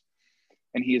 points."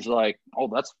 And he's like, "Oh,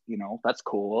 that's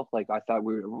cool. Like, I thought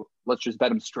let's just bet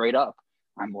them straight up."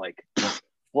 I'm like,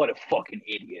 what a fucking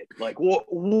idiot. Like,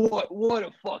 what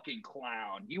a fucking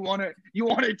clown. You want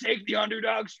to take the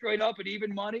underdog straight up at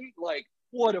even money? Like,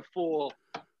 what a fool.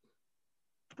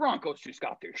 Broncos just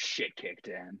got their shit kicked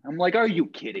in. I'm like, are you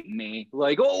kidding me?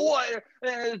 Like, oh, what?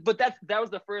 But that was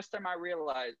the first time I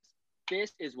realized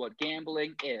this is what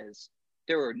gambling is.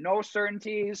 There are no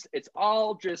certainties. It's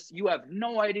all just, you have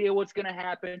no idea what's going to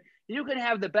happen. You can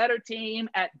have the better team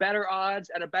at better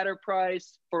odds at a better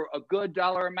price for a good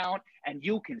dollar amount, and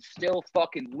you can still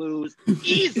fucking lose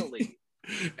easily.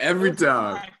 Every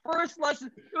time. My first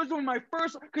lesson. It was one of my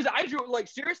first, because I drew, like,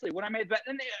 seriously, when I made that,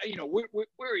 and you know, we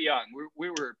were young. We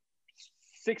were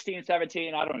 16,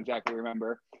 17. I don't exactly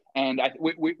remember. And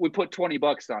we put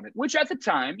 $20 on it, which at the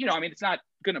time, you know, I mean, it's not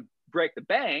going to break the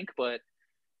bank, but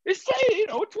it's, you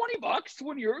know, $20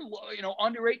 when you're, you know,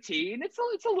 under 18. It's a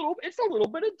little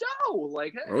bit of dough.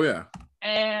 Like, oh yeah.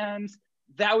 And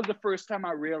that was the first time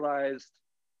I realized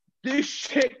this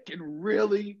shit can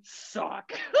really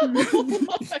suck. Like,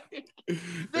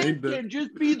 this can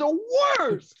just be the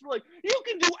worst. Like, you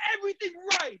can do everything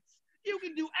right. You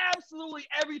can do absolutely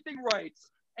everything right,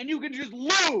 and you can just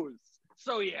lose.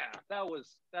 So yeah, that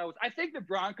was. I think the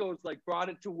Broncos like brought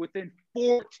it to within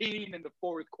 14 in the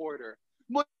fourth quarter.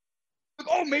 Like,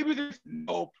 oh, maybe there's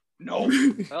nope.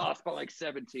 I lost by like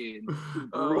 17.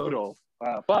 Brutal.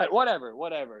 But whatever.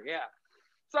 Yeah.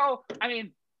 So I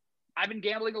mean, I've been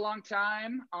gambling a long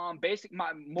time.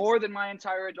 More than my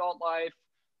entire adult life.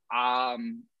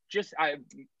 I'm a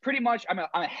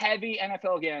heavy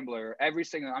NFL gambler. Every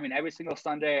single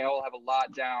Sunday I will have a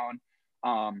lot down.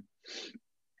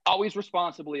 Always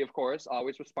responsibly, of course.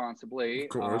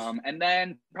 And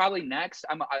then probably next,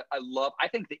 I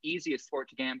think the easiest sport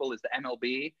to gamble is the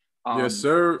MLB. Yes,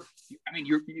 sir. I mean,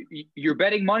 you're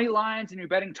betting money lines and you're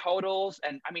betting totals,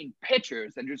 and I mean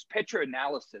pitchers, and just pitcher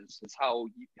analysis is how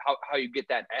you get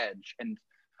that edge. And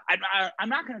I'm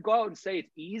not going to go out and say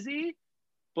it's easy,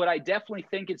 but I definitely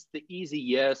think it's the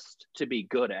easiest to be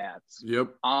good at.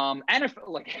 Yep.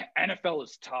 NFL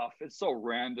is tough. It's so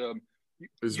random.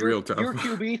 It's real tough. Your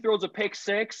QB throws a pick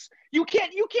six. You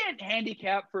can't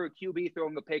handicap for a QB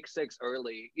throwing a pick six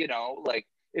early. You know, like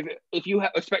if you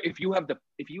have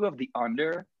the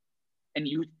under, and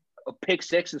a pick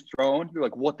six is thrown, you're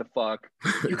like, what the fuck?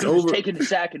 You could have just taken a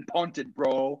sack and punted,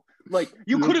 bro. Like,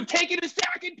 you could have taken a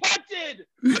sack and punted.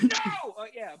 But no.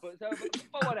 But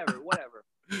whatever.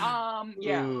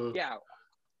 Yeah.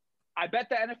 I bet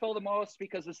the NFL the most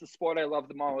because it's the sport I love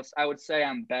the most. I would say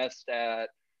I'm best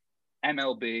at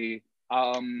MLB.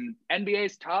 NBA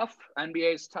is tough. I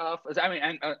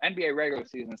mean, NBA regular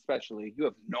season especially. You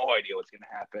have no idea what's going to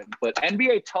happen. But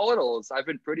NBA totals, I've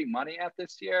been pretty money at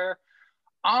this year.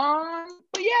 But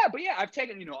yeah, I've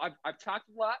taken, I've talked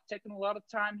a lot, taken a lot of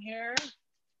time here.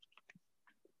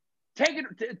 Take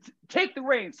the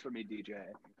reins for me,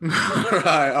 DJ.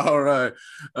 All right.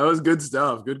 That was good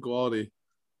stuff. Good quality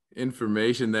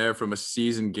information there from a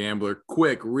seasoned gambler.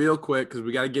 Real quick, because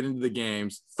we got to get into the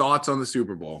games. Thoughts on the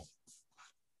Super Bowl?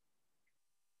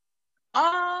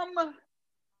 Okay.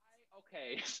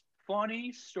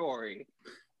 Funny story. I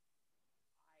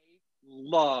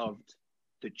loved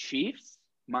the Chiefs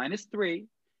 -3,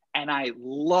 and I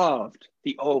loved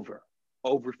the over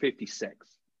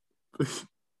 56.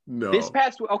 No. This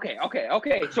past okay.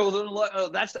 So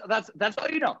that's all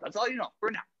you know. That's all you know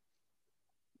for now.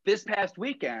 This past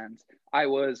weekend, I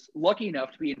was lucky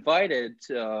enough to be invited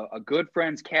to a good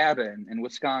friend's cabin in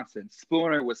Wisconsin,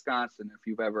 Spooner, Wisconsin, if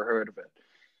you've ever heard of it.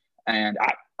 And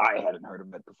I hadn't heard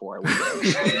of it before I went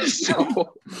there.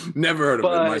 So, never heard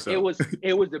of it myself.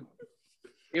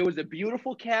 It was a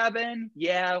beautiful cabin.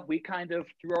 Yeah, we kind of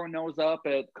threw our nose up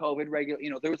at COVID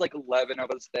there was like 11 of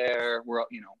us there. We're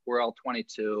all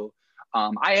 22.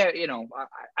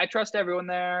 I trust everyone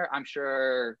there. I'm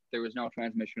sure there was no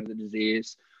transmission of the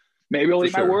disease. Maybe I'll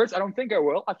eat my words. I don't think I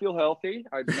will. I feel healthy.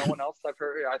 No one else I've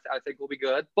heard. I think we'll be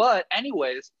good. But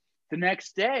anyways,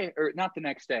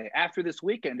 after this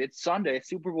weekend, it's Sunday,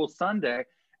 Super Bowl Sunday,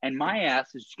 and my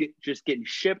ass is just getting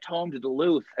shipped home to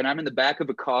Duluth, and I'm in the back of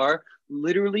a car,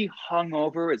 literally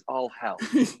hungover as all hell.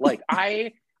 Like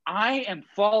I am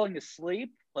falling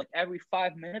asleep. Like every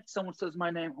 5 minutes, someone says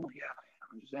my name. Oh yeah,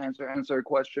 just answer a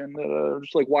question.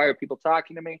 Just like, why are people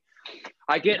talking to me?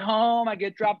 I get home, I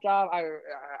get dropped off.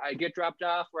 I get dropped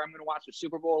off where I'm going to watch the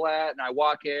Super Bowl at, and I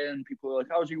walk in. People are like,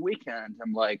 "How was your weekend?"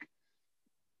 I'm like,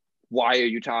 why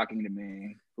are you talking to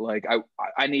me? Like,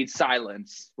 I need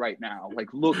silence right now.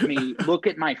 Like, look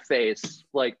at my face.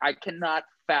 Like, I cannot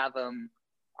fathom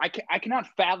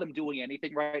doing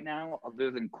anything right now other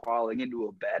than crawling into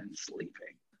a bed and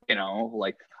sleeping. You know,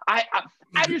 like I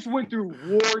just went through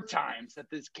war times at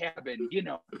this cabin, you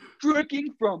know,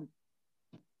 drinking from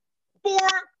 4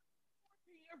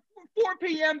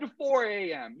 p.m. to 4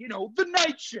 a.m., you know, the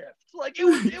night shift. Like it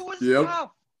was Yep.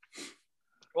 tough.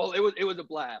 Well, it was a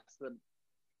blast.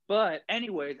 But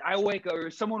anyways, I wake up, or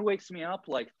someone wakes me up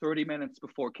like 30 minutes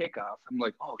before kickoff. I'm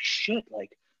like, oh shit,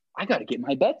 like I got to get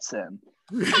my bets in.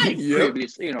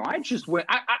 Previously, you know, I just went.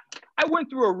 I went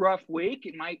through a rough week,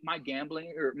 and my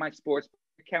gambling or my sports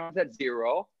account was at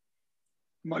 0.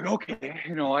 I'm like, okay,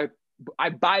 you know, I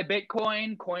buy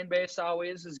Bitcoin. Coinbase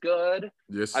always is good.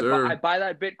 Yes, sir. I buy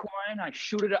that Bitcoin. I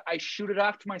shoot it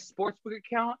off to my sportsbook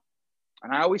account,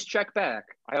 and I always check back.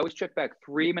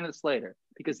 3 minutes later,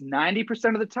 because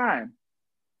 90% of the time,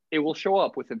 it will show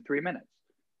up within 3 minutes.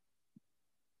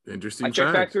 Interesting. I check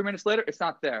back fact. 3 minutes later, it's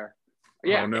not there.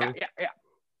 Yeah, Oh, no. yeah.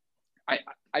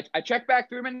 I check back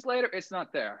 3 minutes later, it's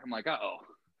not there. I'm like, uh-oh.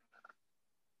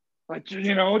 Like,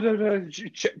 you know,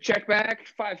 check back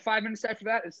 5 minutes after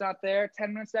that, it's not there.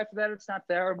 10 minutes after that, it's not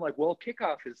there. I'm like, well,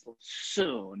 kickoff is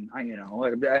soon. You know,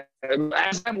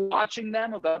 as I'm watching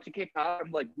them about to kick off,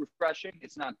 I'm like refreshing,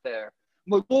 it's not there.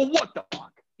 I'm like, well, what the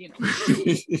fuck? You know.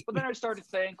 But then I started to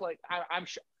think, like,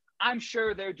 I'm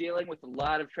sure they're dealing with a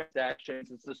lot of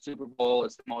transactions. It's the Super Bowl.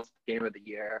 It's the most game of the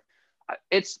year.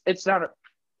 It's not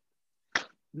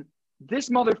this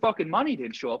motherfucking money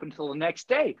didn't show up until the next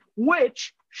day,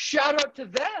 which shout out to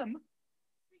them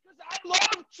because I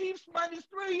love Chiefs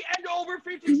 -3 and over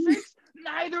 56,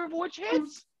 neither of which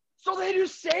hits. So they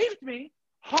just saved me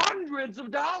hundreds of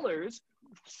dollars.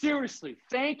 Seriously,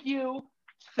 thank you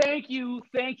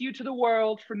to the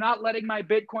world for not letting my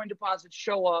Bitcoin deposits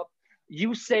show up.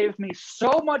 You saved me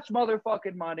so much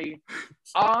motherfucking money.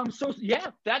 So yeah,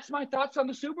 that's my thoughts on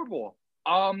the Super Bowl.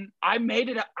 I made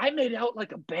it out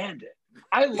like a bandit.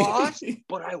 I lost,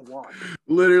 but I won.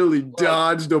 Literally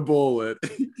dodged a bullet.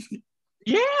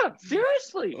 Yeah,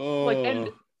 seriously. Oh.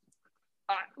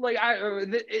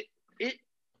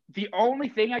 The only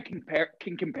thing I can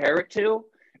compare it to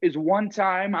is one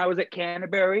time I was at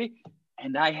Canterbury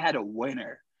and I had a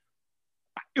winner.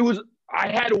 I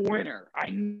had a winner.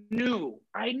 I knew.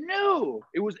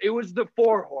 It was the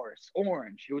 4-horse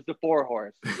orange. It was the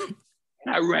 4-horse.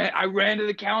 And I ran to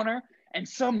the counter and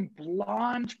some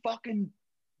blonde fucking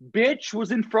bitch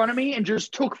was in front of me and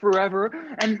just took forever.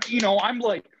 And you know, I'm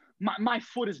like, my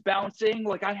foot is bouncing.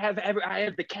 Like I have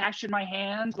the cash in my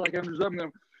hands. Like I'm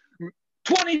gonna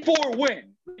 24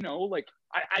 win. You know, like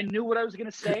I knew what I was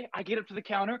gonna say. I get up to the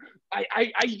counter.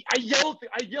 I yell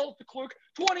at the clerk,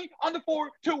 20 on the 4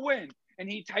 to win. And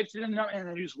he types it in the number and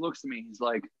then he just looks at me. He's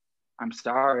like, I'm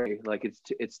sorry, like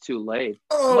it's too late.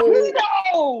 Oh. Like,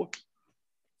 no!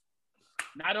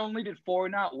 Not only did 4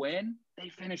 not win, they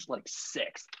finished like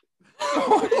 6th.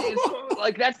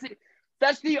 Like that's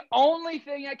the only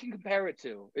thing I can compare it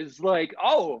to. Is like,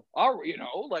 you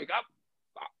know, like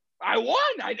I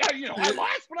won. I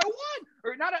lost, but I won.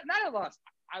 Or not I lost.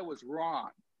 I was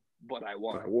wrong, but I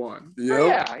won.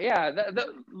 Yep. Yeah.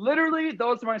 Literally,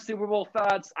 those are my Super Bowl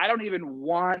thoughts. I don't even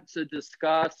want to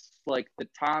discuss like the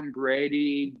Tom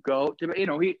Brady GOAT. You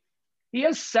know, he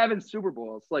has 7 Super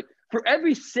Bowls. Like for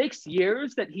every 6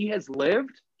 years that he has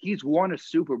lived, he's won a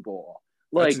Super Bowl.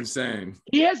 Like that's insane.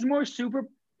 He has more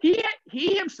he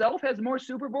himself has more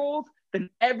Super Bowls than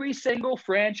every single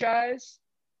franchise.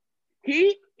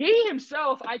 He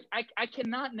himself, I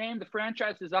cannot name the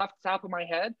franchises off the top of my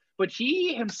head, but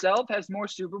he himself has more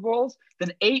Super Bowls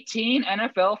than 18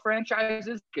 NFL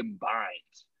franchises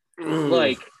combined.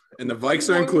 Like, and the Vikes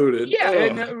are included.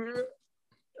 Yeah.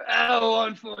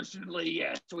 Unfortunately,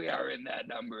 yes, we are in that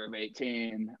number of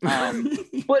 18.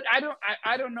 But I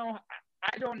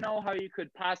don't know how you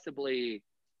could possibly,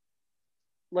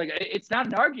 like, it's not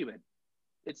an argument.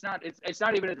 It's not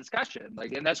even a discussion.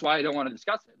 Like, and that's why I don't want to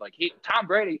discuss it. Like, Tom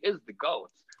Brady is the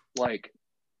GOAT. Like,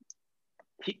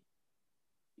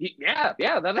 I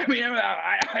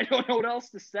don't know what else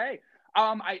to say.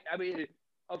 I mean,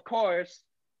 of course,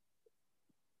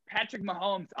 Patrick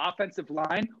Mahomes' offensive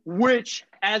line, which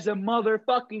as a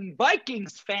motherfucking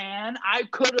Vikings fan, I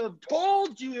could have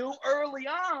told you early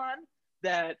on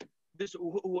that this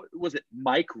was it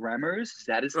Mike Remmers? Is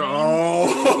that his name?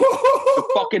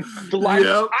 Oh, the line.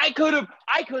 Yep. I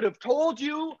could have told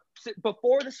you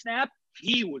before the snap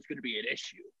he was going to be an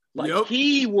issue. Like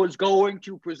he was going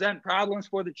to present problems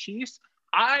for the Chiefs.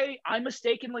 I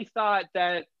mistakenly thought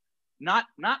that not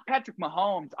Patrick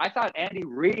Mahomes. I thought Andy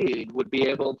Reid would be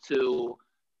able to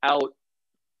out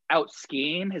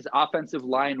scheme his offensive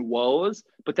line woes,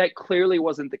 but that clearly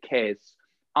wasn't the case.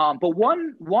 But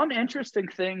one interesting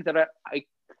thing that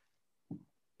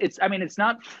it's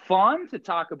not fun to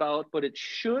talk about, but it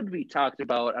should be talked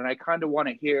about. And I kind of want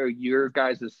to hear your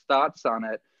guys' thoughts on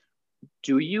it.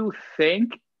 Do you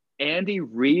think Andy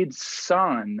Reid's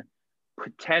son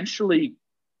potentially,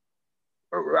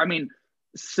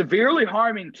 severely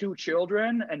harming two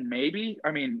children, and maybe,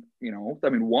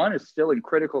 one is still in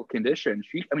critical condition.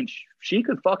 She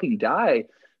could fucking die.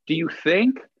 Do you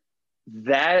think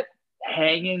that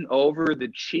hanging over the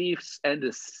Chiefs and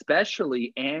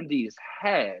especially Andy's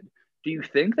head, do you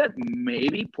think that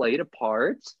maybe played a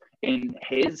part in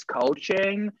his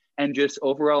coaching and just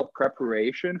overall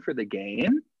preparation for the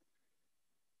game?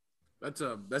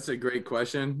 That's a great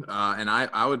question. And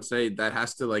I would say that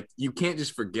has to, you can't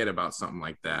just forget about something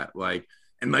like that.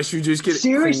 Unless you just get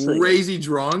crazy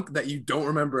drunk that you don't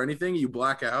remember anything, you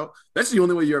black out. That's the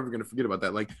only way you're ever going to forget about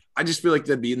that. I just feel like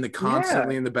that'd be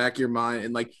constantly in the back of your mind.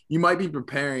 And you might be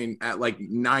preparing at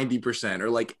 90% or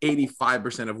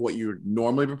 85% of what you're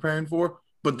normally preparing for.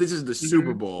 But this is the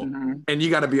Super Bowl and you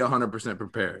got to be 100%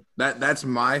 prepared. That's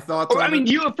my thoughts. For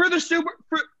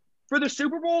the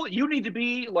Super Bowl, you need to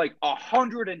be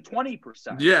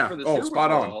 120%. Yeah. For the Super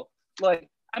spot Bowl. On.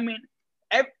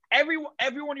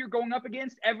 Everyone you're going up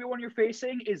against, everyone you're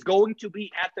facing is going to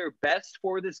be at their best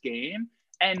for this game.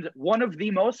 And one of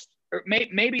the most,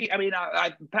 Patrick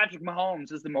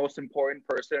Mahomes is the most important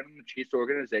person in the Chiefs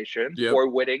organization for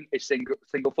winning a single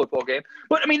football game.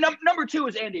 But number two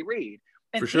is Andy Reid.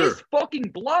 And his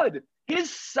fucking blood, his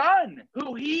son,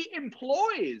 who he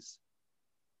employs,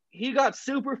 he got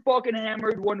super fucking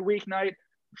hammered one weeknight,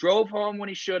 drove home when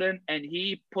he shouldn't, and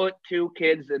he put two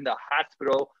kids in the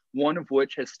hospital, one of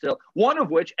which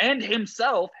and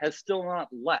himself has still not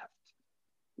left.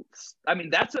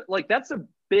 That's a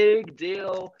big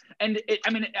deal. And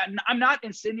I'm not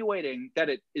insinuating that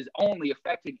it is only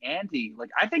affecting Andy.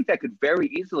 I think that could very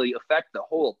easily affect the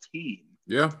whole team.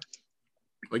 Yeah.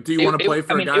 Do you want to play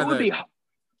for a guy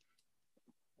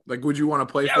would you want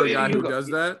to play for a guy who does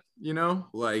that?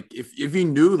 If you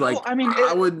knew,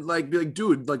 I would be like,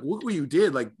 dude, look what you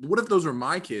did. What if those were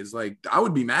my kids? I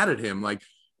would be mad at him.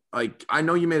 I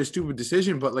know you made a stupid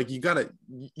decision, but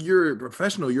you're a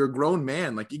professional. You're a grown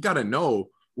man. You got to know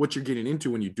what you're getting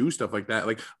into when you do stuff like that.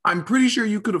 I'm pretty sure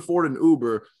you could afford an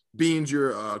Uber being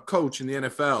your coach in the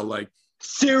NFL.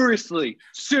 Seriously.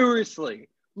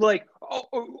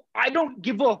 I don't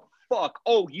give a fuck.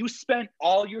 Oh, you spent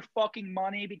all your fucking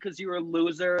money because you're a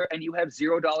loser and you have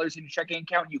 $0 in your checking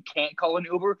account. You can't call an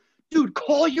Uber. Dude,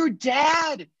 call your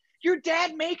dad. Your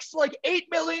dad makes $8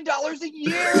 million a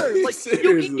year. You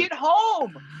can get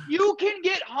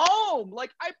home.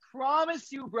 I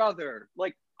promise you, brother.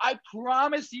 I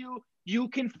promise you, you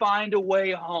can find a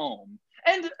way home.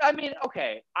 And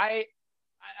okay, I'm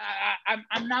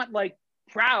not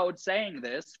proud saying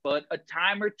this, but a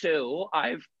time or two,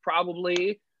 I've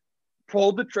probably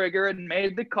pulled the trigger and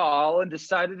made the call and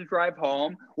decided to drive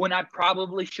home when I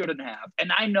probably shouldn't have.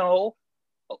 And I know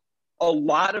a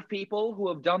lot of people who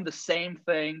have done the same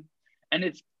thing, and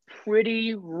it's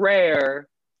pretty rare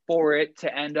for it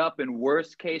to end up in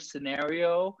worst case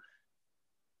scenario.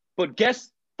 But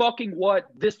guess fucking what?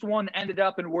 This one ended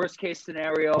up in worst case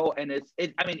scenario, and it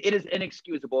is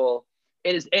inexcusable.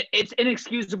 It's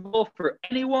inexcusable for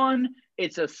anyone.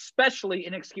 It's especially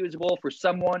inexcusable for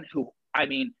someone who,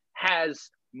 has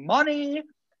money,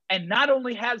 and not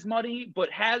only has money,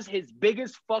 but has his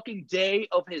biggest fucking day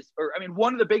of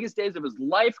one of the biggest days of his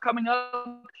life coming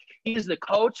up. He's the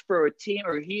coach for a team,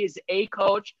 or he is a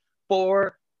coach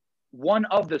for one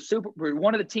of the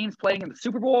teams playing in the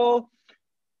Super Bowl.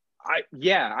 I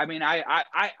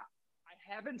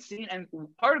haven't seen, and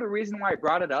part of the reason why I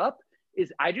brought it up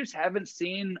is I just haven't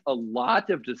seen a lot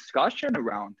of discussion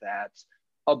around that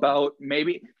about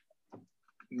maybe,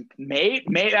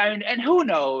 and who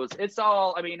knows? It's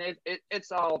all,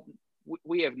 it's all,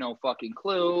 we have no fucking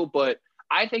clue, but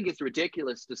I think it's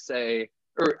ridiculous to say,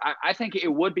 or I think it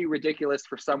would be ridiculous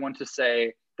for someone to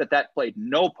say that played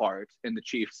no part in the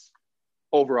Chiefs'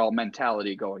 overall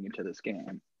mentality going into this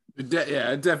game. It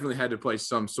definitely had to play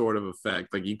some sort of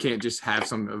effect. You can't just have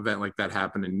some event like that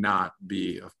happen and not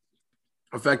be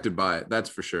affected by it. That's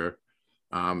for sure.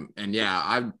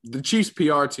 The Chiefs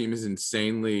PR team is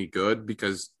insanely good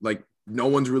because no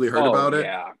one's really heard about it.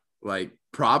 Yeah.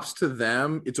 Props to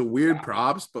them. It's a weird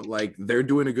props, but they're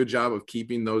doing a good job of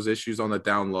keeping those issues on the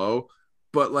down low.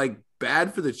 But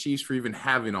bad for the Chiefs for even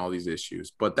having all these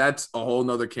issues. But that's a whole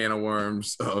nother can of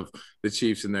worms of the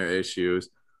Chiefs and their issues.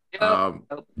 And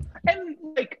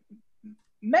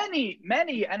many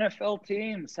NFL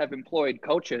teams have employed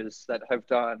coaches that have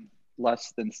done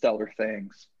less than stellar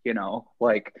things, we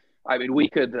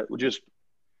could just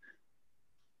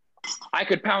I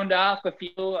could pound off a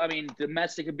few. I mean,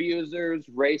 domestic abusers,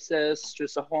 racists,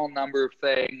 just a whole number of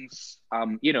things.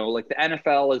 Like the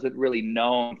NFL isn't really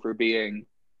known for being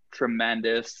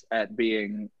tremendous at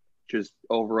being just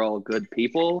overall good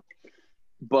people.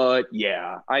 But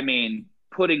yeah, I mean,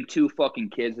 putting 2 fucking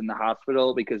kids in the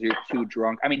hospital because you're too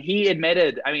drunk. I mean, he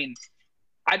admitted. I mean,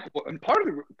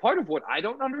 part of what I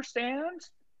don't understand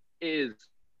is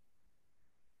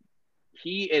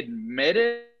he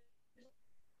admitted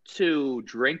to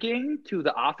drinking to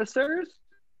the officers,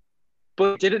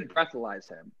 but didn't breathalyze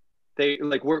him. They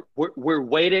we're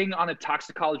waiting on a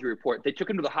toxicology report. They took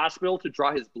him to the hospital to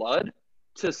draw his blood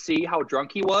to see how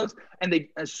drunk he was, and they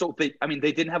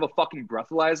didn't have a fucking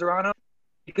breathalyzer on him,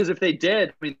 because if they did,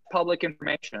 I mean, public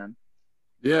information.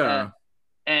 Yeah,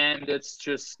 and it's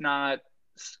just not.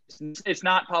 It's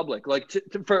not public. Like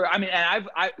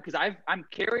I'm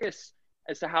curious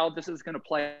as to how this is going to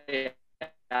play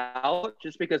out,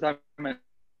 just because I'm an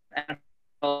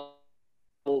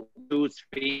NFL news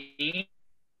fiend,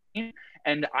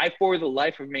 and I, for the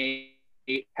life of me,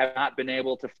 have not been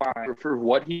able to find for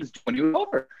what he's doing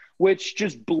over, which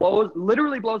just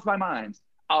literally blows my mind.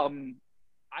 I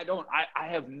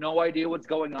have no idea what's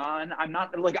going on. I'm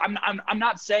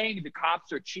not saying the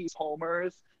cops are cheese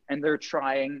homers and they're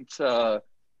trying to,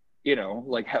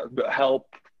 help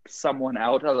someone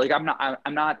out. Like,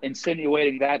 I'm not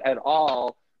insinuating that at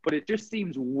all, but it just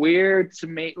seems weird to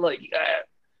me. Like,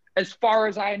 as far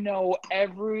as I know,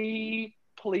 every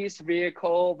police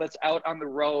vehicle that's out on the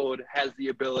road has the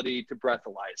ability to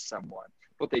breathalyze someone,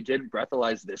 but they didn't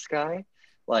breathalyze this guy.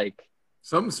 Like,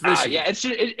 something's fishy. Yeah, it's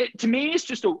just, to me, it's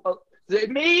just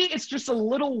it's just a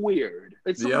little weird.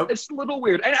 It's a little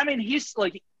weird. And I mean, he's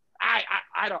like,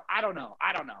 I don't know.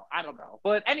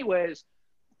 But anyways,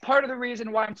 part of the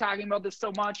reason why I'm talking about this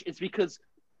so much is because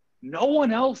no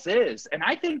one else is, and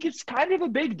I think it's kind of a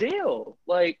big deal.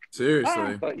 Like,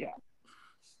 seriously. But yeah.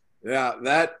 Yeah,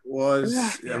 that was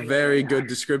a very good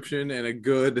description and a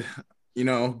good,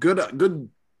 good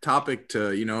topic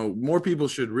to, more people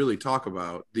should really talk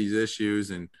about these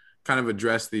issues and kind of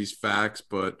address these facts,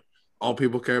 but all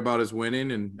people care about is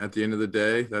winning. And at the end of the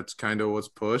day, that's kind of what's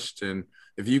pushed. And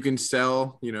if you can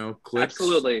sell, clicks,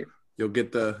 absolutely, you'll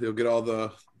get all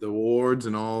the awards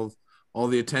and all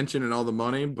the attention and all the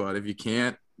money. But if you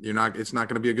can't, it's not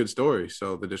going to be a good story.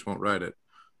 So they just won't write it.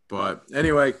 But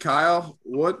anyway, Kyle,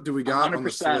 what do we got on the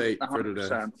slate for today?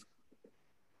 100%.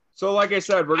 So, like I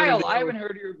said, Kyle, I haven't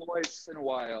heard your voice in a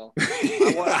while.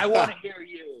 I want to hear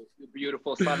you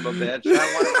beautiful son of a bitch.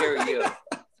 I want to hear you.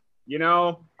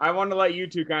 I want to let you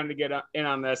two kind of get in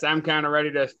on this. I'm kind of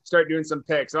ready to start doing some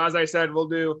picks. So, as I said, we'll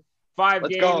do 5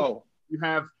 games. Let's go. You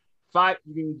have 5.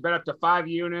 You can bet up to 5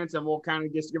 units, and we'll kind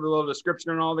of just give a little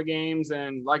description on all the games.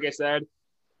 And like I said,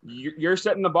 you're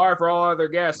setting the bar for all other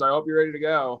guests. I hope you're ready to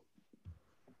go.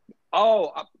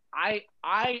 Oh, I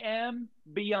am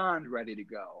beyond ready to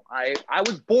go. I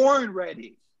was born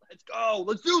ready. Let's go.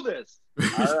 Let's do this.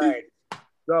 All right.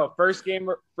 So first game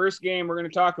we're going to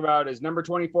talk about is number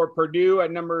 24 Purdue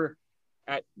at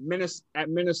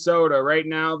Minnesota. Right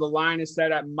now the line is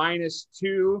set at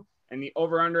 -2 and the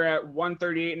over/under at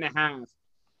 138.5.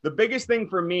 The biggest thing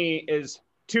for me is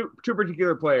two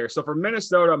particular players. So for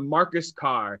Minnesota, Marcus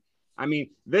Carr. I mean,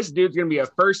 this dude's going to be a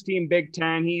first-team Big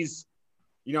Ten. He's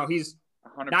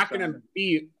 100%. Not going to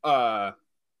be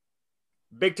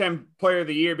Big Ten Player of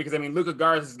the Year because, I mean, Luka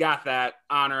Garza has got that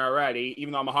honor already,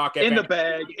 even though I'm a Hawkeye fan. In the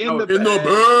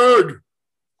bag.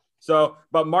 So,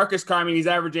 but Marcus Carr, I mean, he's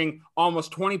averaging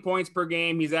almost 20 points per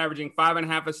game. He's averaging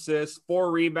 5.5 assists,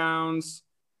 4 rebounds.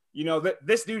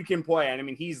 This dude can play. And I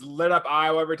mean, he's lit up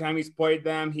Iowa every time he's played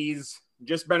them. He's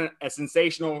just been a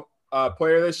sensational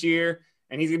player this year,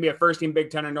 and he's going to be a first-team Big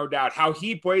Tenner, no doubt. How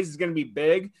he plays is going to be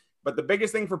big, but the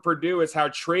biggest thing for Purdue is how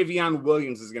Travion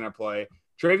Williams is going to play.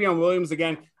 Travion Williams,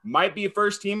 again, might be a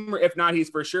first-teamer. If not,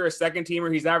 he's for sure a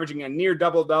second-teamer. He's averaging a near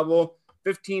double-double,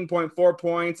 15.4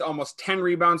 points, almost 10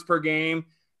 rebounds per game.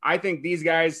 I think these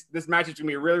guys, this match is going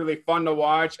to be really, really fun to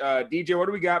watch. DJ, what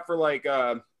do we got for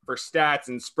for stats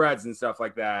and spreads and stuff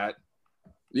like that?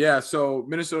 Yeah, so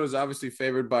Minnesota is obviously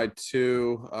favored by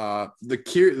 2.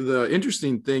 The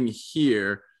interesting thing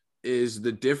here is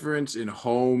the difference in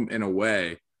home and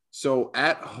away. So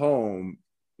at home,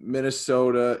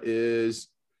 Minnesota is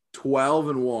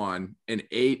 12-1 and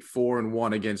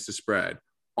 8-4-1 against the spread.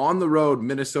 On the road,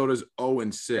 Minnesota's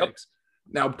 0-6. Yep.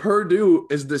 Now Purdue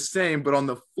is the same, but on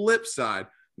the flip side,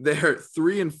 they're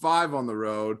 3-5 on the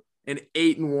road and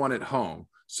 8-1 at home.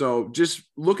 So just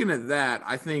looking at that,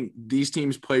 I think these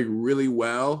teams play really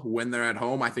well when they're at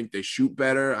home. I think they shoot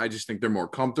better. I just think they're more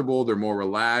comfortable. They're more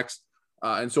relaxed.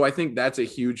 And so I think that's a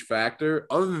huge factor.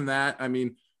 Other than that, I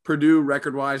mean, Purdue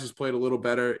record-wise has played a little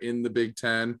better in the Big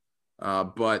Ten.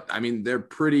 But, I mean, they're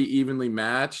pretty evenly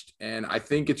matched. And I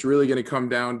think it's really going to come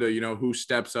down to, who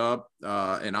steps up.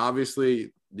 And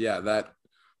obviously, that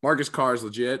Marcus Carr is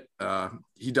legit.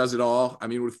 He does it all. I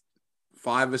mean, with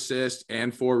 5 assists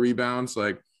and 4 rebounds,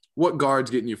 like, what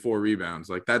guard's getting you 4 rebounds?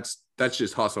 Like, that's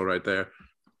just hustle right there.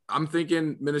 I'm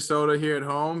thinking Minnesota here at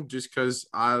home just because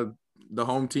the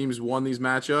home teams won these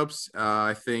matchups.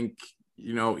 I think,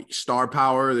 star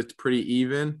power, that's pretty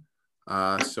even.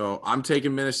 So I'm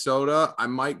taking Minnesota. I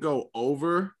might go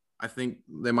over. I think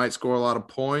they might score a lot of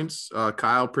points.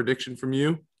 Kyle, prediction from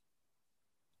you?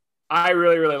 I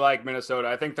really, really like Minnesota.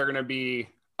 I think they're going to be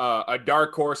a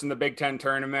dark horse in the Big Ten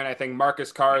tournament. I think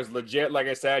Marcus Carr is legit. Like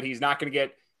I said, he's not going to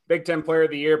get Big Ten Player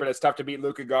of the Year, but it's tough to beat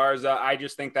Luka Garza. I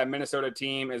just think that Minnesota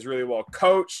team is really well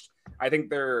coached. I think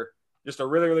they're just a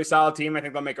really, really solid team. I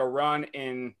think they'll make a run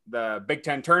in the Big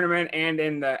Ten tournament and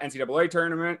in the NCAA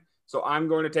tournament. So I'm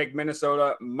going to take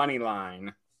Minnesota money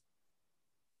line.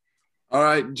 All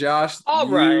right, Josh. All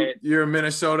right. You're a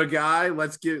Minnesota guy.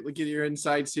 Let's get your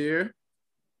insights here.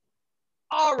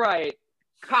 All right,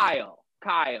 Kyle,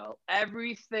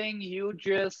 everything you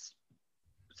just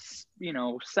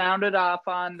sounded off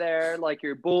on there, like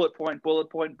your bullet point.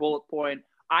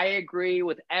 I agree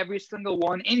with every single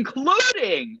one,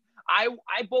 including I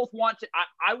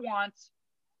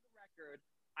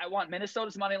want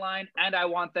Minnesota's money line, and I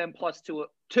want them +2.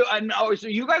 So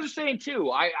you guys are saying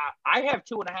 2. I have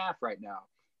 2.5 right now.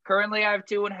 Currently, I have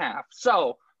 2.5.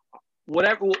 So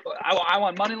whatever, I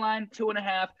want money line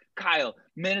 2.5. Kyle,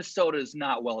 Minnesota is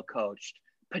not well coached.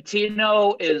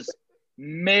 Pitino is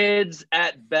mids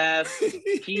at best.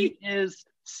 He is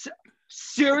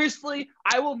seriously.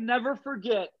 I will never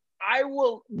forget. I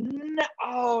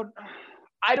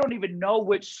don't even know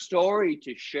which story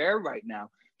to share right now.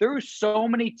 There were so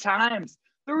many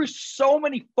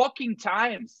fucking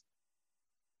times.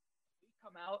 We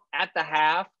come out at the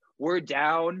half. We're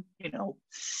down,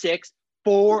 6,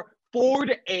 4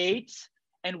 to 8,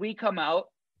 and we come out.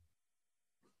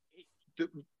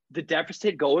 The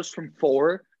deficit goes from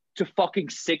 4 to fucking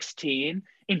 16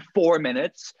 in 4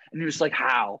 minutes. And you're just like,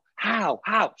 how?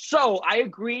 So I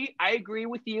agree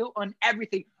with you on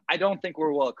everything. I don't think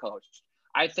we're well coached.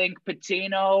 I think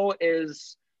Pitino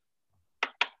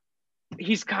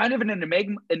he's kind of an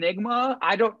enigma.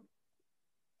 I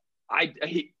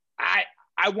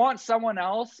want someone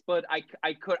else, but I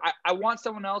want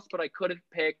someone else, but I couldn't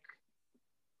pick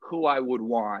who I would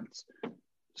want.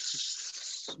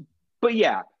 But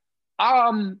yeah,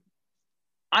 I'm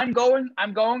going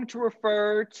to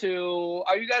refer to.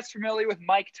 Are you guys familiar with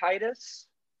Mark Titus?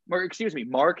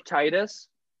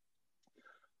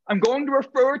 I'm going to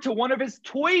refer to one of his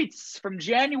tweets from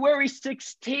January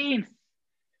 16th.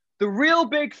 The real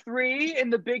big 3 in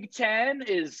the Big Ten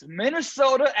is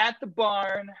Minnesota at the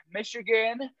Barn,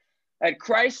 Michigan at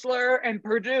Chrysler, and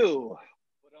Purdue,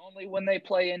 but only when they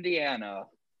play Indiana.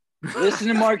 Listen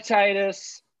to Mark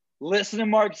Titus.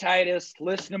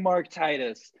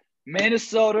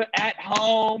 Minnesota at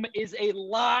home is a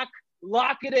lock.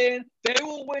 Lock it in. They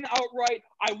will win outright.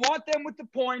 I want them with the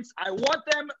points. I want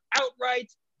them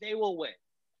outright. They will win.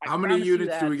 How many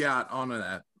units do we got on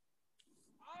that?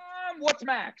 What's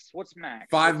max?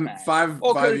 5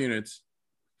 units.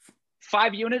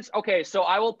 5 units? Okay, so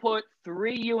I will put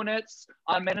 3 units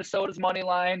on Minnesota's money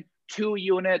line, 2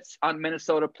 units on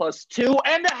Minnesota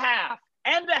 +2.5.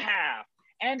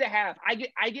 I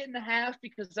get in the half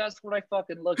because that's what I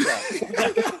fucking looked up.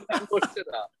 I looked it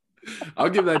up. I'll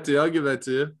give that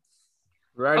to you.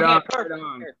 Right on.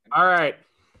 All right.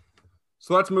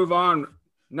 So let's move on.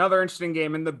 Another interesting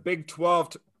game in the Big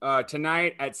 12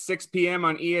 tonight at 6 p.m.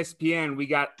 on ESPN. We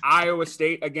got Iowa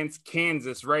State against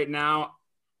Kansas right now.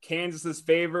 Kansas is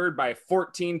favored by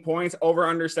 14 points, over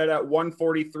under set at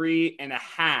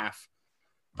 143.5.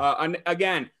 And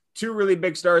again, 2 really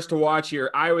big stars to watch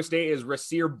here. Iowa State is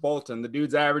Rasir Bolton. The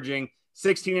dude's averaging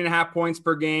 16.5 points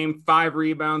per game, 5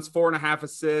 rebounds, 4.5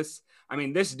 assists. I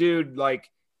mean, this dude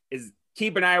is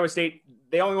keeping Iowa State.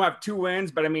 They only have 2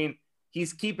 wins, but I mean,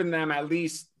 he's keeping them at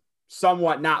least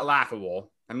somewhat not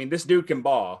laughable. I mean, this dude can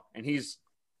ball, and he's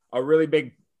a really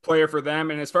big player for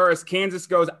them. And as far as Kansas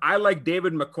goes, I like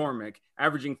David McCormick,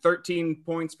 averaging 13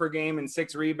 points per game and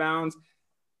 6 rebounds.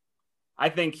 I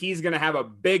think he's going to have a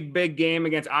big game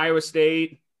against Iowa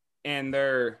State and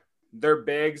their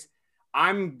bigs.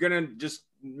 I'm going to just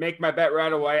make my bet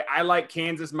right away. I like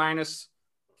Kansas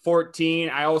 -14.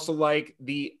 I also like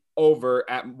the over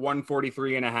at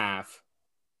 143.5.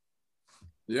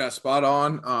 Yeah, spot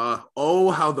on.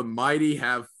 Oh, how the mighty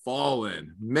have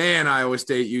fallen. Man, Iowa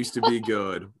State used to be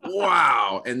good.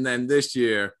 Wow. And then this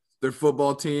year, their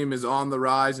football team is on the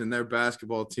rise and their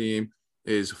basketball team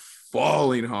is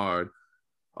falling hard.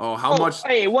 Oh, how much?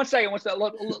 Hey, one second.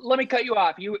 Let me cut you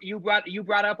off. You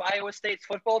brought up Iowa State's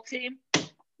football team.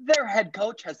 Their head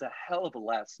coach has a hell of a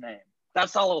last name.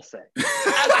 That's all I'll say.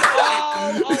 That's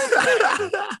all I'll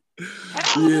say.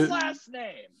 Hell of a last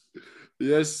name.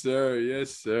 Yes, sir.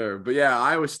 Yes, sir. But yeah,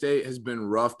 Iowa State has been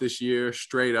rough this year,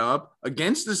 straight up.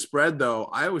 Against the spread, though,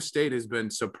 Iowa State has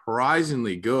been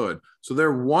surprisingly good. So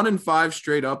they're 1-5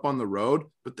 straight up on the road,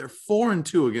 but they're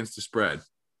 4-2 against the spread.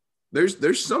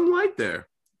 There's some light there.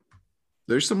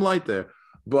 There's some light there.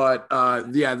 But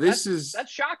yeah, that's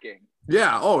shocking.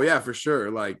 Yeah. Oh, yeah, for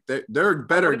sure. Like they're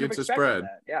better against the spread.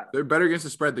 Yeah. They're better against the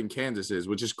spread than Kansas is,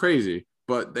 which is crazy.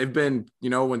 But they've been,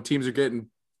 when teams are getting,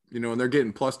 and they're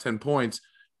getting plus 10 points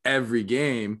every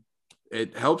game,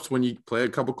 it helps when you play a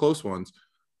couple close ones.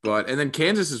 And then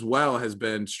Kansas as well has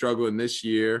been struggling this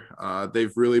year.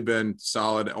 They've really been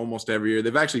solid almost every year.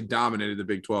 They've actually dominated the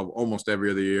Big 12 almost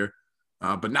every other year.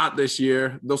 But not this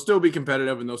year. They'll still be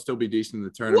competitive and they'll still be decent in the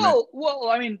tournament. Well,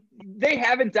 I mean, they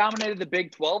haven't dominated the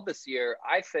Big 12 this year,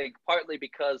 I think, partly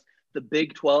because the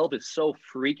Big 12 is so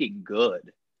freaking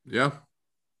good. Yeah.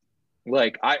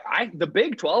 Like, the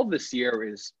Big 12 this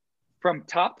year is, from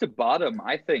top to bottom,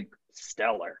 I think,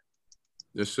 stellar.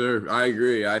 Yes, sir. I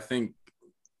agree. I think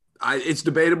it's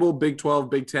debatable, Big 12,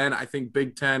 Big 10. I think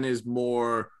Big 10 is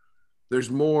more –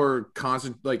 there's more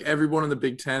constant – like, everyone in the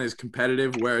Big 10 is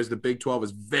competitive, whereas the Big 12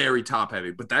 is very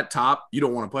top-heavy. But that top, you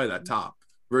don't want to play that top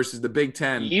versus the Big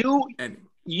 10.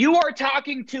 You are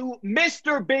talking to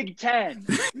Mr. Big 10.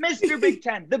 Mr. Big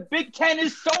 10. The Big 10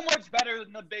 is so much better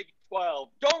than the Big 12.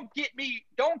 Don't get me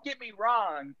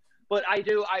wrong. But I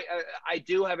do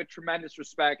have a tremendous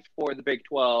respect for the Big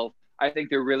 12. I think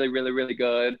they're really, really, really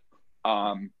good.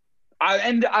 From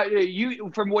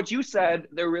what you said,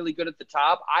 they're really good at the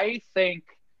top. I think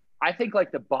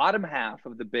like the bottom half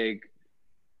of the Big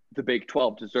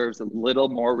 12 deserves a little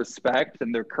more respect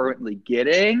than they're currently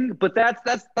getting. But that's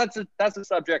a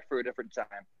subject for a different time.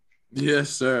 Yes,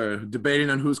 sir. Debating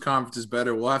on whose conference is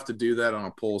better. We'll have to do that on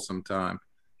a poll sometime.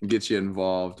 Get you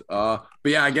involved. But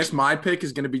yeah, I guess my pick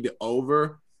is going to be the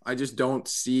over. I just don't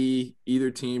see either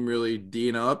team really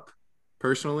D'ing up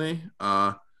personally.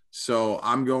 So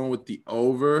I'm going with the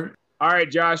over. All right,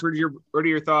 Josh, what are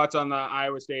your thoughts on the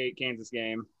Iowa State Kansas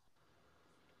game?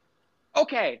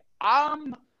 Okay.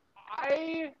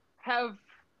 I have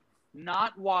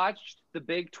not watched the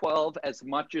Big 12 as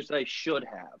much as I should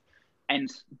have. And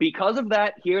because of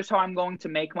that, here's how I'm going to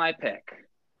make my pick.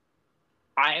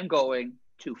 I am going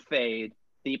to fade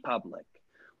the public.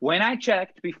 When I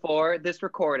checked before this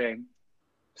recording,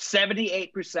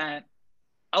 78%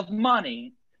 of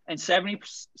money and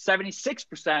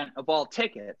 76% of all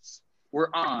tickets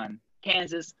were on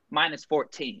Kansas minus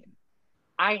 14.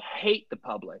 I hate the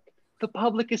public. The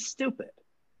public is stupid.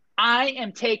 I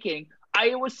am taking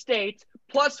Iowa State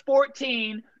plus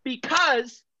 14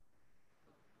 because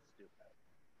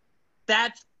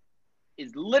that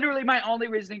is literally my only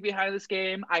reasoning behind this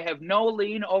game. I have no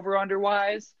lean over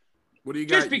underwise. What do you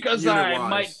got? Just because I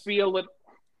might feel it.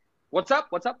 What's up?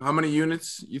 How many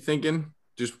units you thinking?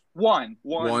 Just one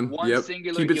yep.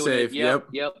 Singular Keep it unit. safe.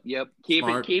 Yep.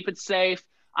 Keep it safe.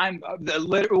 I'm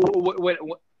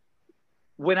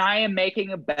when I am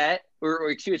making a bet, or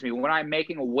excuse me, when I'm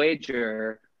making a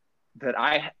wager that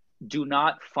I do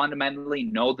not fundamentally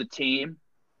know the team,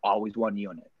 always one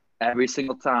unit. Every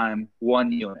single time,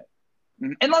 one unit.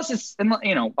 Unless it's,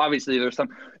 obviously there's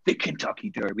the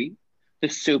Kentucky Derby, the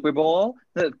Super Bowl,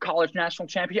 the college national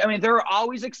championship. I mean, there are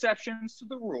always exceptions to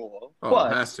the rule. Oh,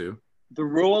 but it has to. The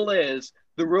rule is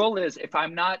if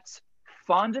I'm not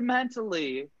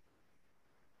fundamentally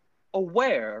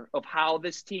aware of how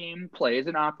this team plays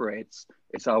and operates,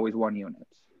 it's always one unit.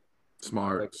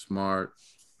 Smart.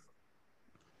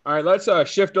 All right, let's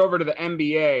shift over to the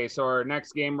NBA. So our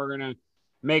next game we're going to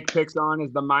make picks on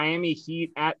is the Miami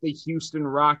Heat at the Houston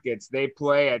Rockets. They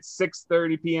play at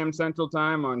 6:30 p.m. Central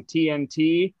Time on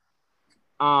TNT.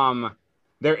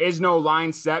 There is no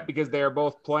line set because they are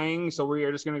both playing, so we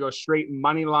are just going to go straight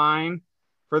money line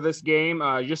for this game.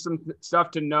 Just some stuff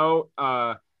to note.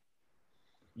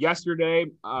 Yesterday,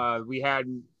 we had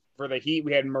for the Heat,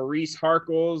 we had Maurice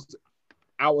Harkless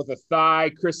out with a thigh,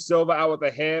 Chris Silva out with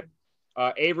a hip.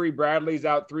 Avery Bradley's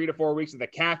out 3 to 4 weeks with a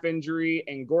calf injury,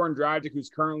 and Goran Dragic, who's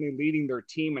currently leading their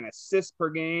team in assists per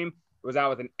game, was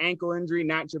out with an ankle injury.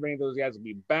 Not sure if any of those guys will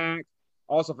be back.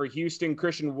 Also for Houston,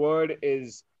 Christian Wood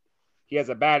he has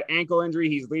a bad ankle injury.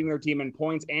 He's leading their team in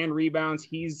points and rebounds.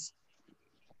 He's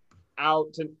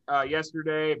out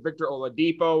yesterday. Victor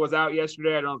Oladipo was out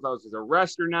yesterday. I don't know if that was his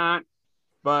arrest or not,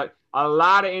 but a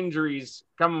lot of injuries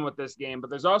coming with this game. But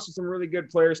there's also some really good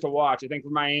players to watch. I think for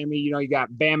Miami, you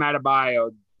got Bam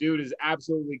Adebayo. Dude is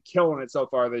absolutely killing it so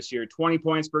far this year. 20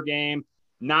 points per game,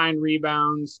 9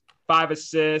 rebounds, 5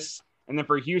 assists. And then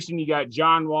for Houston, you got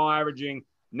John Wall averaging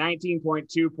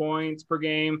 19.2 points per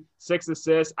game, 6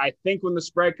 assists. I think when the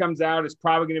spread comes out, it's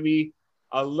probably going to be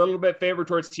a little bit favored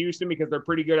towards Houston because they're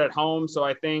pretty good at home. So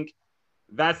I think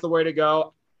that's the way to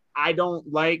go. I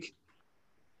don't like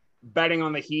betting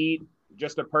on the Heat,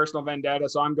 just a personal vendetta.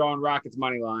 So I'm going Rockets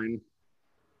money line.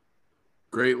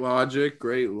 Great logic.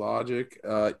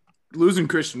 Losing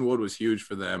Christian Wood was huge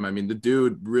for them. I mean, the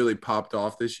dude really popped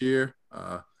off this year.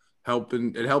 It helped.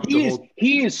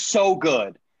 He is so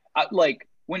good. Like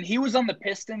when he was on the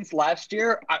Pistons last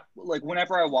year,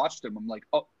 whenever I watched him, I'm like,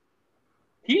 oh,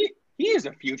 he is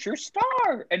a future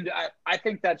star, and I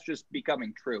think that's just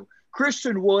becoming true.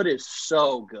 Christian Wood is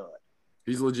so good.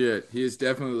 He's legit. He is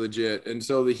definitely legit, and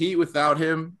so the Heat without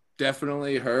him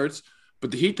definitely hurts. But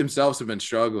the Heat themselves have been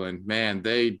struggling. Man,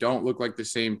 they don't look like the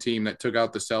same team that took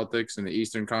out the Celtics in the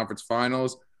Eastern Conference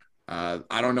Finals. I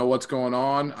don't know what's going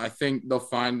on. I think they'll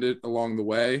find it along the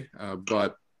way.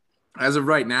 But as of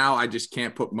right now, I just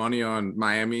can't put money on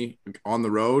Miami on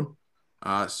the road.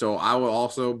 So I will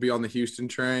also be on the Houston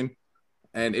train.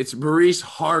 And it's Maurice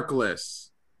Harkless.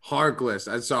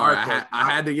 I'm sorry.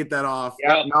 I had to get that off.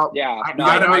 Yeah, no, yeah. We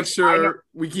got to make sure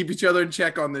we keep each other in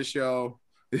check on this show.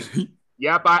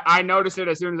 Yep, I noticed it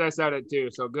as soon as I said it too.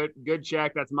 So good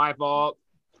check. That's my fault.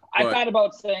 I thought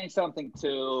about saying something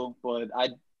too, but I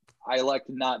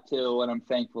elected not to, and I'm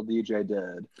thankful DJ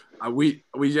did. We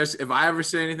just, if I ever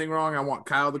say anything wrong, I want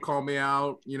Kyle to call me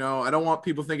out. I don't want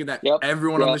people thinking that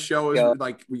everyone on the show is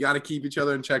like, we got to keep each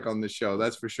other in check on this show.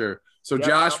 That's for sure. So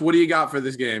Josh, what do you got for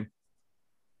this game?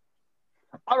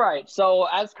 All right. So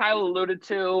as Kyle alluded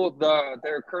to,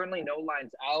 there are currently no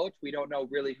lines out. We don't know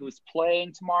really who's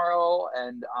playing tomorrow,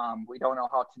 and we don't know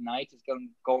how tonight is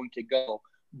going to go.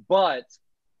 But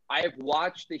I have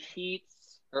watched the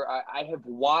Heat's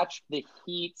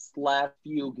last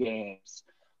few games,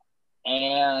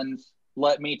 and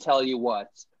let me tell you what.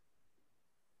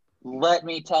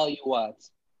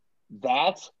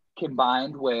 That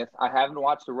combined with, I haven't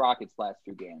watched the Rockets' last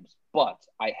few games, but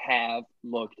I have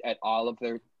looked at all of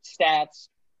their stats,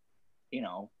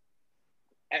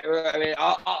 I mean,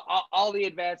 all the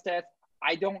advanced stats.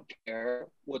 I don't care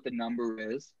what the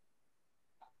number is.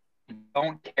 I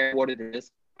don't care what it is.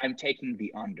 I'm taking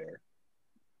the under.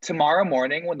 Tomorrow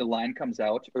morning when the line comes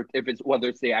out, or whether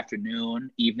it's the afternoon,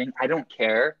 evening, I don't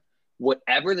care.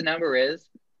 Whatever the number is,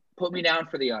 put me down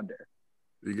for the under.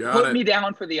 You got Put it. me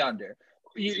down for the under.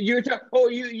 You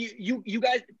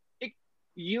guys,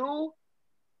 you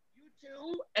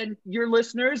two and your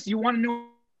listeners, you want to know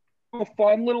a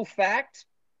fun little fact?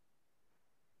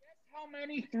 Guess how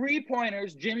many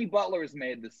 3-pointers Jimmy Butler has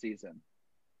made this season?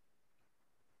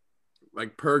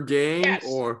 Like per game? Yes.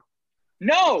 Or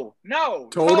No.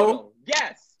 Total.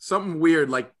 Yes. Something weird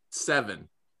like 7. Okay,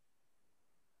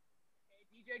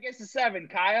 DJ gets a 7.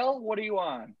 Kyle, what are you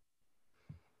on?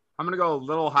 I'm going to go a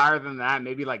little higher than that,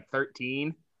 maybe like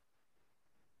 13.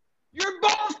 You're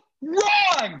both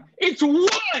wrong. It's 1,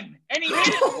 and he hit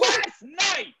it last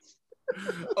night.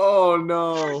 Oh,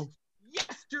 no.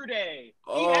 Yesterday.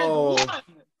 He has 1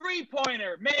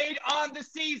 3-pointer made on the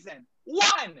season. 1.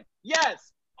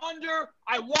 Yes. Under.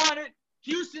 I want it.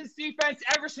 Houston's defense,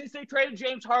 ever since they traded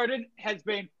James Harden, has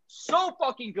been so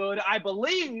fucking good. I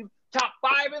believe top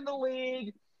 5 in the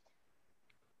league.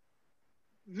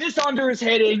 This under is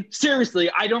hitting. Seriously,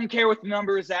 I don't care what the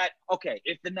number is at. Okay,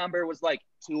 if the number was like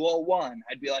 201,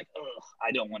 I'd be like, ugh,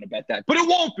 I don't want to bet that. But it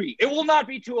won't be. It will not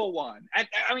be 201.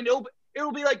 I mean,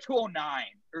 it'll be like 209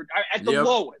 or at the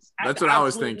lowest. That's what I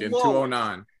was thinking,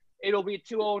 209. It'll be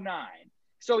 209.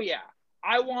 So, yeah,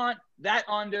 I want that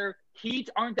under. Heat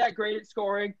aren't that great at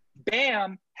scoring.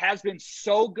 Bam has been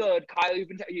so good. Kyle,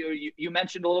 you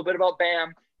mentioned a little bit about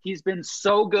Bam. He's been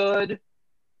so good.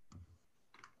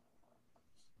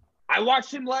 I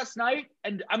watched him last night,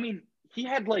 and, I mean, he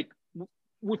had,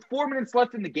 with 4 minutes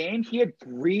left in the game, he had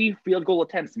 3 field goal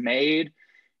attempts made.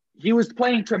 He was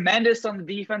playing tremendous on the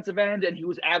defensive end, and he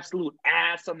was absolute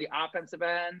ass on the offensive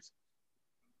end.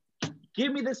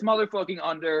 Give me this motherfucking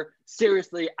under.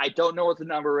 Seriously, I don't know what the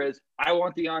number is. I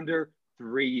want the under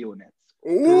 3 units.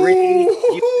 3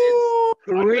 units.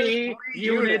 3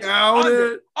 units.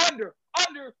 Under.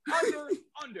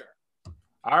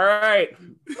 All right.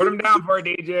 Put him down for it,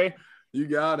 DJ. You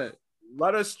got it.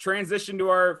 Let us transition to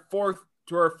our fourth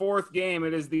to our fourth game.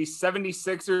 It is the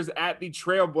 76ers at the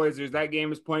Trailblazers. That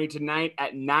game is playing tonight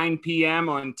at 9 p.m.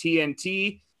 on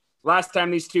TNT. Last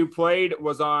time these two played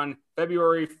was on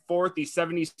February 4th. The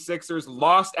 76ers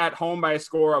lost at home by a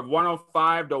score of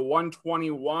 105 to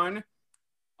 121.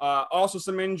 Also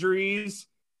some injuries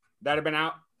that have been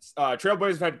out.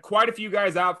 Trailblazers have had quite a few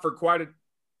guys out for quite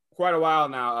a while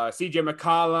now. CJ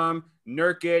McCollum,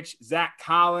 Nurkic, Zach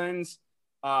Collins.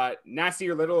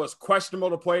 Nasir Little is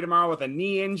questionable to play tomorrow with a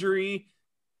knee injury.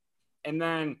 And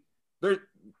then there's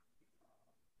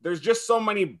just so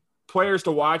many players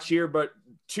to watch here, but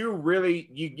two really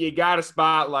you got to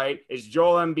spotlight is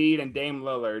Joel Embiid and Dame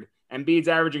Lillard. Embiid's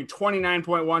averaging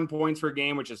 29.1 points per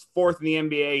game, which is fourth in the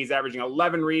NBA. He's averaging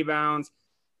 11 rebounds.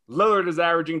 Lillard is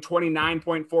averaging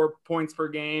 29.4 points per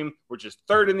game, which is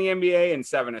third in the NBA, and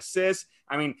 7 assists.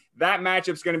 I mean, that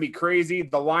matchup's going to be crazy.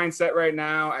 The line set right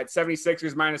now at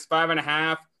 76ers minus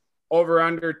 5.5, over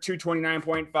under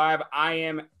 229.5. I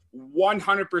am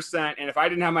 100%, and if I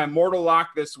didn't have my mortal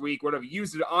lock this week, would have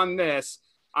used it on this.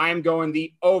 I am going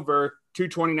the over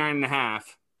 229.5.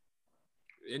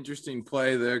 Interesting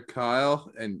play there, Kyle.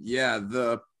 And yeah,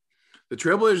 the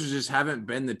Trailblazers just haven't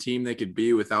been the team they could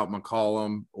be without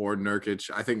McCollum or Nurkic.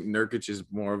 I think Nurkic is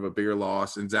more of a bigger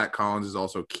loss, and Zach Collins is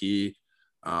also key.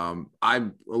 I'm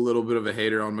a little bit of a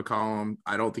hater on McCollum.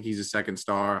 I don't think he's a second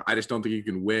star. I just don't think you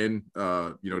can win,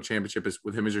 championship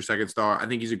with him as your second star. I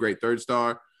think he's a great third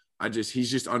star.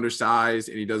 He's just undersized,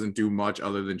 and he doesn't do much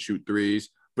other than shoot threes.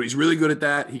 But he's really good at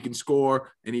that. He can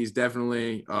score, and he's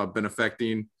definitely been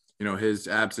affecting. His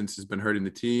absence has been hurting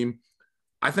the team.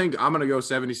 I think I'm going to go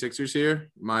 76ers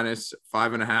here, minus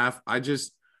 5.5.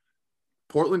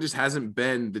 Portland just hasn't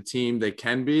been the team they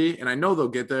can be. And I know they'll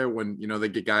get there when, they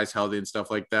get guys healthy and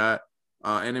stuff like that.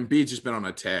 And Embiid's just been on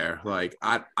a tear. Like,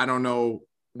 I don't know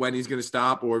when he's going to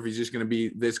stop or if he's just going to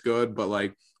be this good. But,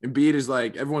 like, Embiid is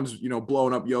like, everyone's,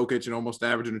 blowing up Jokic and almost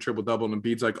averaging a triple-double. And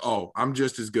Embiid's like, oh, I'm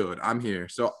just as good. I'm here.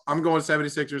 So I'm going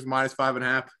 76ers minus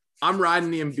 5.5. I'm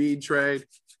riding the Embiid trade.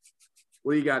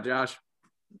 What do you got, Josh?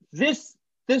 This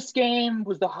game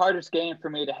was the hardest game for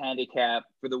me to handicap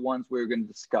for the ones we were going to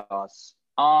discuss.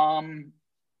 To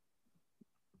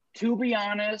be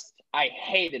honest, I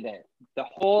hated it. The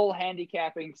whole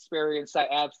handicapping experience, I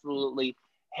absolutely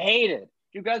hated.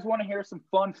 Do you guys want to hear some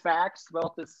fun facts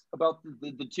about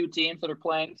the two teams that are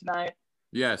playing tonight?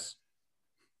 Yes.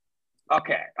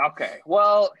 Okay.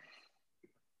 Well,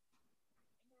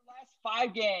 in the last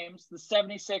 5 games, the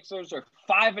 76ers are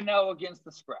 5-0 against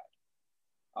the spread.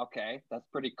 Okay, that's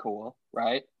pretty cool,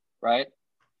 right?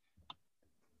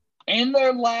 In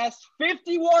their last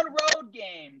 51 road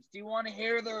games, do you want to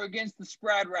hear their against the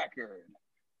spread record?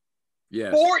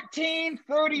 Yes. 14,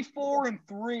 34, and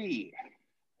 3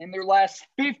 in their last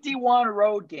 51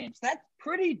 road games. That's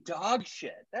pretty dog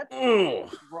shit. That's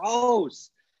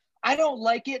gross. I don't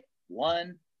like it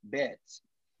one bit.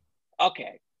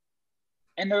 Okay.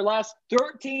 In their last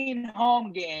 13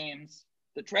 home games,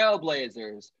 the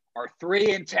Trailblazers are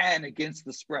 3-10 against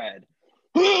the spread.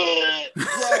 Gross,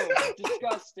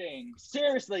 disgusting.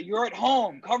 Seriously, you're at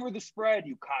home. Cover the spread,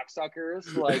 you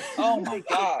cocksuckers. Like, oh my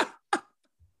God.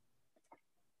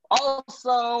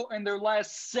 Also, in their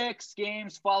last 6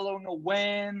 games following a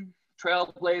win,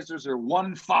 Trailblazers are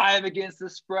 1-5 against the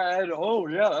spread. Oh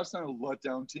yeah, that's not a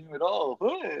letdown team at all.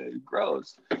 Hey,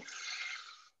 gross.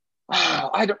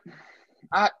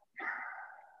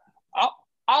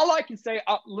 All I can say,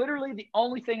 literally the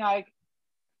only thing I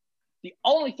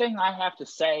have to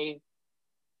say,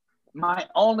 my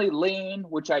only lean,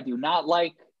 which I do not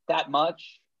like that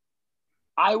much,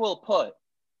 I will put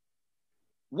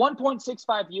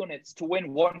 1.65 units to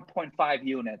win 1.5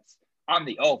 units on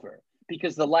the over,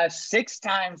 because the last 6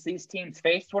 times these teams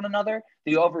faced one another,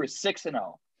 the over is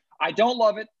 6-0. I don't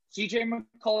love it. CJ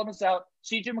McCollum is out.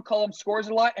 CJ McCollum scores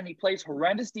a lot, and he plays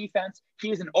horrendous defense.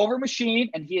 He is an over machine,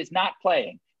 and he is not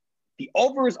playing. The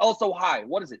over is also high.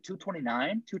 What is it,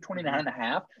 229,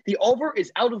 229.5? The over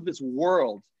is out of this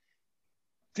world.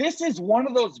 This is one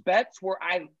of those bets where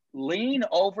I lean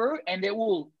over, and it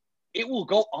will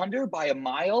go under by a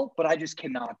mile, but I just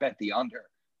cannot bet the under.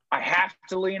 I have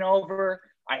to lean over.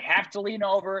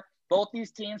 Both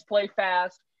these teams play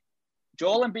fast.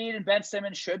 Joel Embiid and Ben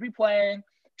Simmons should be playing.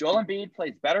 Joel Embiid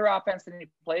plays better offense than he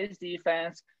plays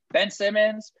defense. Ben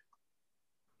Simmons,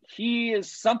 he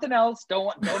is something else.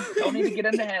 Don't need to get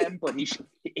into him, but he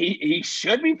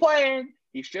should be playing.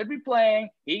 He should be playing.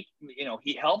 He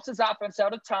helps his offense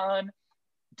out a ton.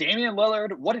 Damian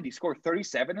Lillard, what did he score?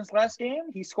 37 his last game?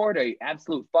 He scored an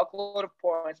absolute fuckload of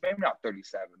points. Maybe not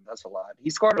 37. That's a lot. He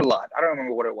scored a lot. I don't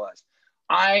remember what it was.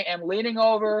 I am leaning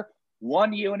over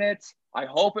 1 unit I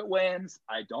hope it wins.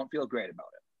 I don't feel great about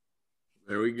it.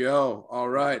 There we go. All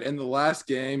right. And the last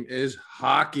game is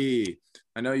hockey.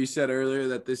 I know you said earlier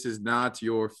that this is not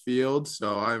your field,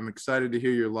 so I'm excited to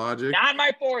hear your logic. Not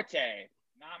my forte.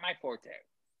 Not my forte.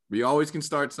 We always can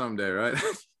start someday, right?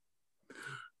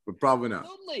 But probably not.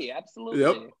 Absolutely.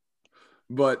 Yep.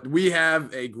 But we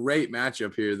have a great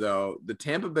matchup here, though. The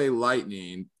Tampa Bay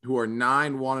Lightning, who are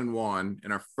 9-1-1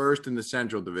 and are first in the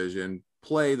Central Division,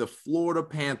 play the Florida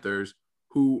Panthers,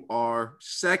 who are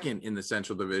second in the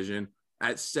Central Division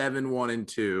at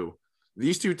 7-1-2.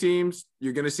 These two teams,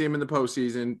 you're going to see them in the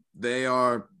postseason.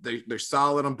 They're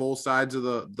solid on both sides of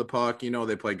the puck. You know,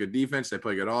 they play good defense. They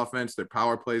play good offense. Their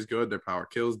power play is good. Their power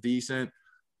kill is decent.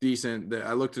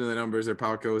 I looked into the numbers. Their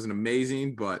power kill isn't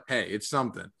amazing, but hey, it's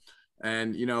something.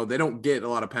 And, you know, they don't get a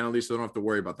lot of penalties, so they don't have to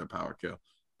worry about their power kill.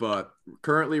 But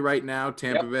currently right now,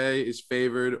 Tampa Bay is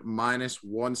favored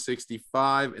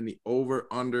 -165, and the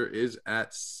over-under is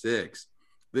at 6.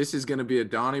 This is going to be a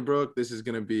Donnybrook. This is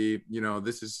going to be, you know,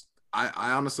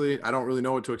 I honestly, I don't really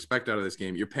know what to expect out of this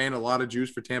game. You're paying a lot of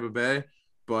juice for Tampa Bay,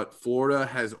 but Florida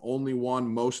has only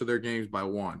won most of their games by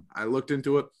 1. I looked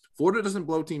into it. Florida doesn't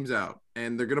blow teams out,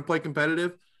 and they're going to play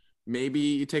competitive. Maybe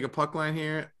you take a puck line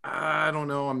here. I don't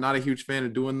know. I'm not a huge fan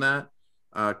of doing that.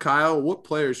 Kyle, what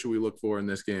players should we look for in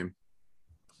this game?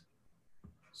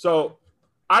 So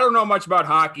I don't know much about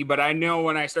hockey, but I know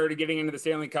when I started getting into the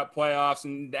Stanley Cup playoffs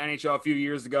and the NHL a few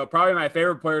years ago, probably my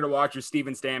favorite player to watch is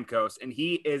Steven Stamkos, and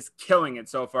he is killing it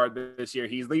so far this year.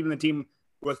 He's leading the team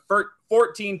with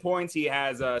 14 points. He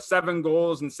has 7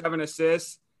 goals and 7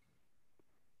 assists.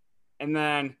 And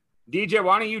then, DJ,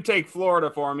 why don't you take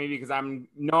Florida for me, because I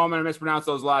know I'm going to mispronounce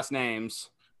those last names.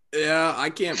 Yeah, I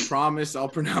can't promise I'll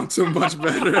pronounce them much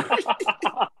better.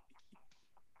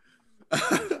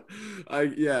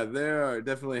 They are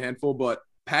definitely a handful, but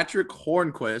Patrick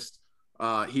Hornquist,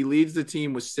 he leads the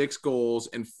team with 6 goals,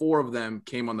 and 4 of them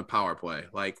came on the power play.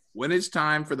 Like, when it's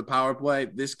time for the power play,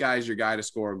 this guy's your guy to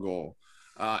score a goal.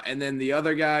 And then the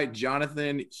other guy,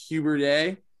 Jonathan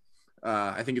Huberdeau,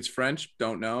 I think it's French,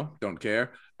 don't know, don't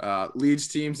care, leads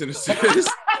teams in assists.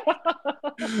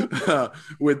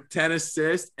 With 10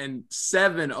 assists, and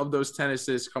 7 of those 10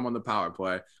 assists come on the power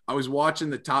play. I was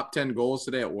watching the top 10 goals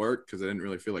today at work because I didn't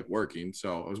really feel like working.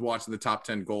 So I was watching the top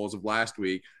 10 goals of last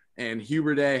week, and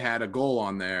Huberdeau had a goal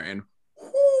on there, and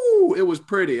whoo, it was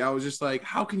pretty. I was just like,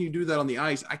 how can you do that on the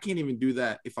ice? I can't even do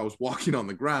that if I was walking on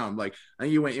the ground. Like, I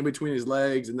think he went in between his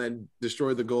legs and then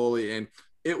destroyed the goalie, and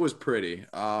it was pretty.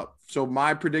 So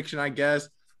my prediction, I guess,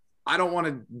 I don't want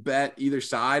to bet either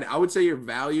side. I would say your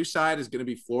value side is going to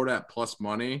be Florida at plus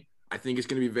money. I think it's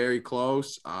going to be very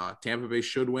close. Tampa Bay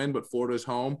should win, but Florida's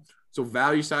home. So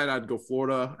value side, I'd go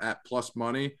Florida at plus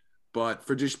money. But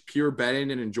for just pure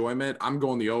betting and enjoyment, I'm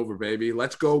going the over, baby.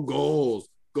 Let's go goals,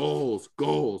 goals,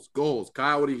 goals, goals.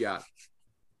 Kyle, what do you got?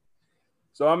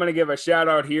 So I'm going to give a shout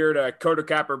out here to Coda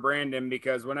Capper Brandon,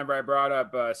 because whenever I brought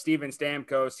up Steven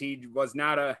Stamkos, he was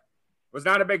not a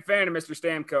big fan of Mr.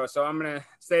 Stamkos. So I'm going to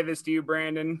say this to you,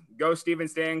 Brandon. Go Steven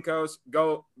Stamkos.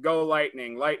 Go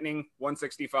Lightning. Lightning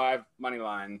 165 money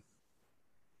line.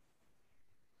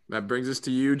 That brings us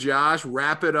to you, Josh.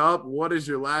 Wrap it up. What is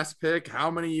your last pick? How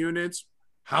many units?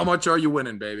 How much are you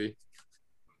winning, baby?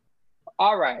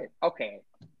 All right. Okay.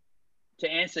 To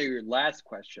answer your last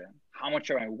question, how much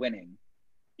am I winning?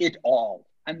 It all.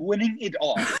 I'm winning it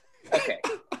all. Okay.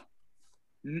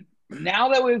 Now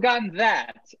that we've gotten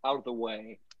that out of the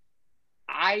way,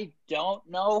 I don't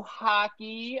know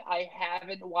hockey. I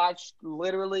haven't watched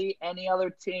literally any other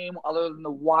team other than the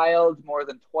Wild more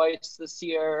than twice this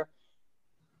year.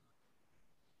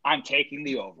 I'm taking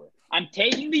the over. I'm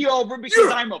taking the over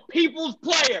because I'm a people's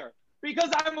player.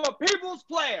 Because I'm a people's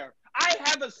player. I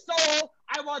have a soul.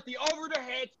 I want the over to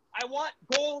hit. I want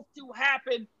goals to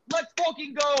happen. Let's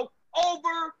fucking go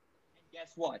over. And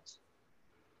guess what?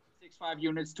 6.5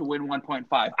 units to win 1.5.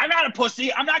 I'm not a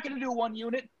pussy. I'm not going to do 1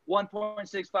 unit.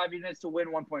 1.65 units to win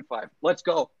 1.5. Let's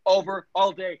go. Over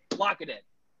all day. Lock it in.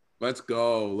 Let's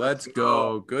go. Let's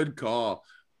go. Good call.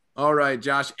 All right,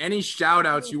 Josh, any shout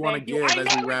outs you want to give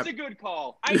as we wrap? It's a good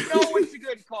call. I know it's a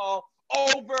good call.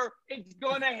 Over. It's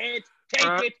going to hit.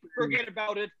 Take it. Forget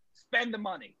about it. Spend the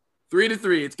money.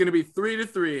 3-3. It's going to be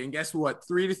 3-3. And guess what?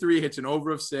 3-3 hits an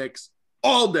over of 6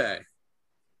 all day.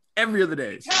 Every other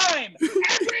day. Every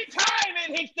time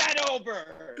it hits that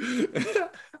over.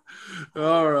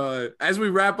 All right. As we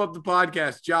wrap up the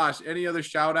podcast, Josh, any other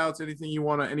shout outs? Anything you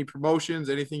want to, any promotions?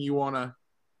 Anything you want to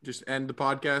just end the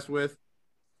podcast with?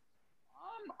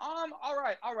 All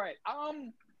right.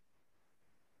 Only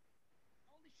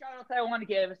shout out that I want to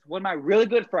give is one of my really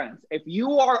good friends. If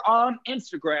you are on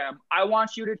Instagram, I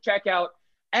want you to check out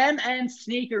MN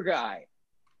Sneaker Guy.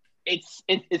 It's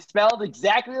spelled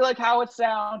exactly like how it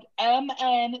sounds.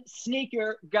 MN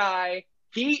Sneaker Guy.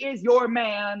 He is your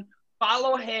man.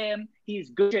 Follow him. He's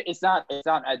good. It's not.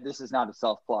 This is not a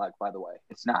self plug, by the way.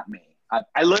 It's not me.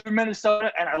 I live in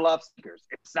Minnesota and I love sneakers.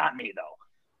 It's not me though.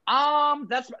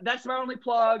 That's my only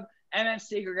plug. MN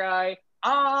Sneaker Guy.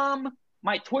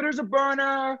 My Twitter's a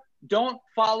burner. Don't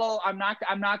follow. I'm not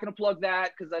gonna plug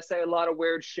that because I say a lot of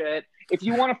weird shit. If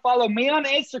you want to follow me on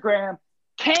Instagram,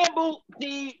 Campbell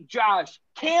D Josh,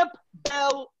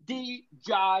 Campbell D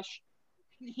Josh.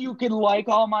 You can like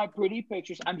all my pretty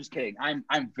pictures. I'm just kidding.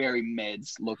 I'm very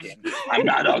mids looking. I'm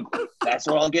not ugly. That's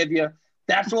what I'll give you.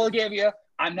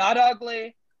 I'm not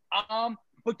ugly.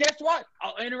 But guess what?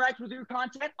 I'll interact with your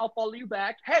content. I'll follow you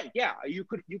back. Hey, yeah, you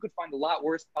could find a lot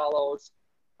worse follows.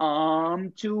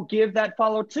 To give that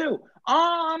follow to.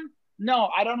 No,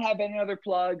 I don't have any other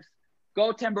plugs.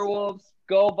 Go Timberwolves.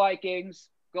 Go Vikings.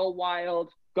 Go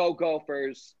Wild. Go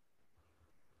Gophers.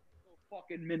 Go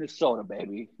fucking Minnesota,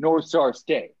 baby. North Star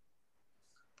State.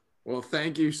 Well,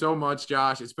 thank you so much,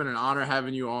 Josh. It's been an honor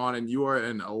having you on, and you are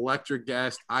an electric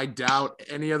guest. I doubt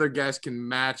any other guest can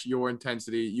match your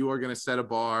intensity. You are going to set a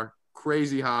bar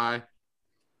crazy high.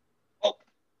 Oh,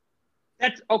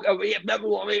 that's okay.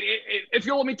 If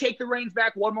you'll let me take the reins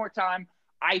back one more time,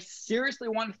 I seriously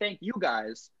want to thank you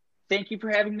guys. Thank you for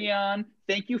having me on.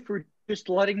 Thank you for just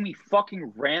letting me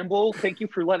fucking ramble. Thank you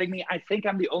for letting me. I think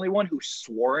I'm the only one who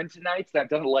swore in tonight. So I've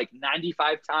done it like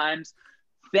 95 times.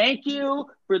 Thank you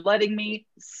for letting me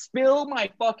spill my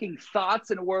fucking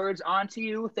thoughts and words onto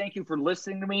you. Thank you for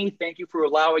listening to me. Thank you for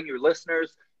allowing your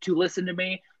listeners to listen to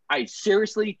me. I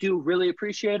seriously do really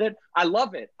appreciate it. I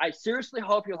love it. I seriously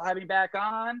hope you'll have me back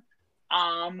on.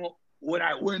 When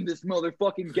I win this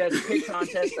motherfucking guest pick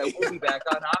contest, I will be back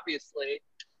on, obviously.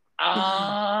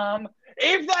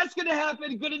 If that's gonna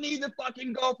happen, gonna need the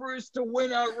fucking Gophers to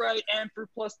win outright and for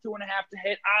 +2.5 to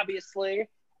hit, obviously.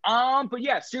 But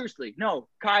yeah, seriously, no,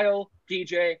 Kyle,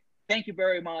 DJ, thank you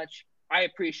very much. I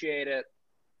appreciate it.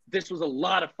 This was a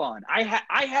lot of fun. I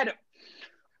had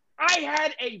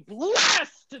a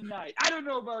blast tonight. I don't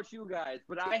know about you guys,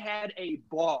 but I had a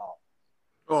ball.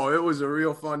 Oh, it was a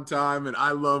real fun time, and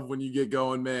I love when you get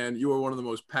going, man. You are one of the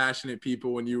most passionate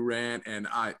people when you rant, and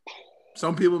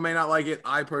some people may not like it.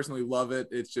 I personally love it.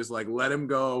 It's just like, let him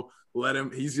go.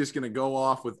 He's just going to go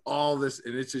off with all this.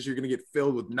 And it's just, you're going to get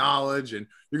filled with knowledge and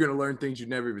you're going to learn things you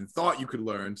never even thought you could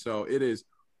learn. So it is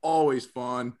always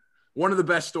fun. One of the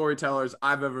best storytellers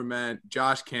I've ever met,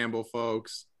 Josh Campbell,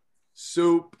 folks.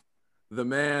 Soup, the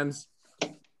man's.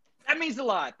 That means a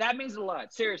lot.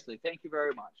 Seriously. Thank you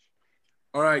very much.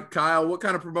 All right, Kyle, what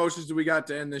kind of promotions do we got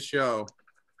to end this show?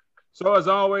 So as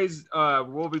always,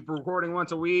 we'll be recording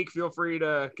once a week. Feel free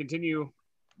to continue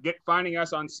finding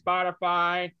us on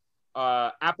Spotify,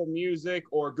 Apple Music,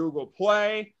 or Google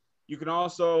Play. You can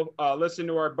also listen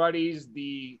to our buddies,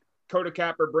 the Coda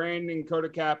Capper Brandon, Coda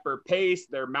Capper Pace,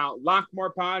 their Mount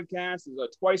Lockmore podcast is a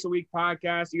twice a week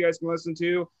podcast you guys can listen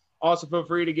to. Also, feel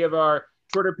free to give our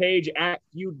Twitter page at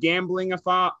Feud Gambling a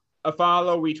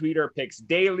follow. We tweet our picks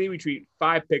daily. We tweet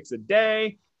 5 picks a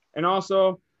day. And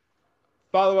also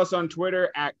follow us on Twitter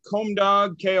at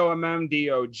Comdog,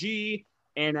 KOMMDOG.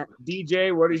 And at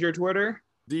DJ, what is your Twitter?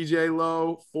 DJ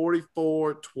Low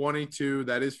 4422.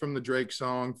 That is from the Drake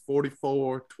song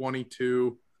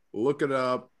 4422. Look it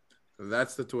up.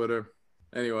 That's the Twitter.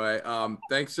 Anyway,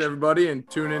 thanks everybody, and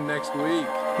tune in next week.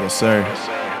 Yes, sir.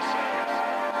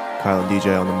 Kyle and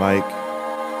DJ on the mic.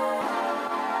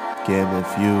 Gambling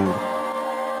Feud.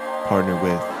 Partnered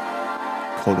with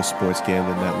Coda Sports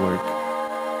Gambling Network.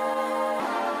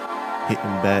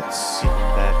 Hitting bets.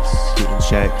 Getting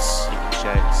checks.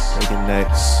 Making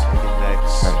next.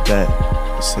 Alright, bet.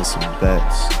 Let's hit some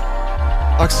bets.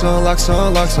 Locks on, locks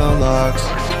on, locks on, locks.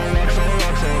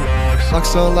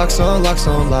 Locks on, locks on, locks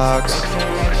on, locks.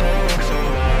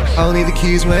 I don't need the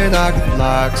keys when I get the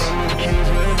locks.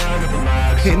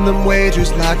 Hitting them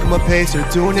wagers like I'm a pacer,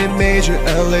 doing it major.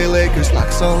 LA Lakers.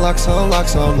 Locks on, locks on,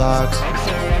 locks on, locks.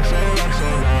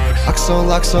 Locks on,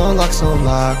 locks on, locks on,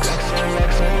 locks.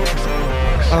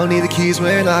 I don't need the keys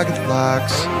when I get the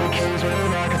locks.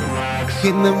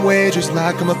 Hitting them wagers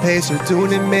like I'm a pacer,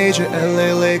 doing it major.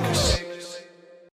 LA Lakers.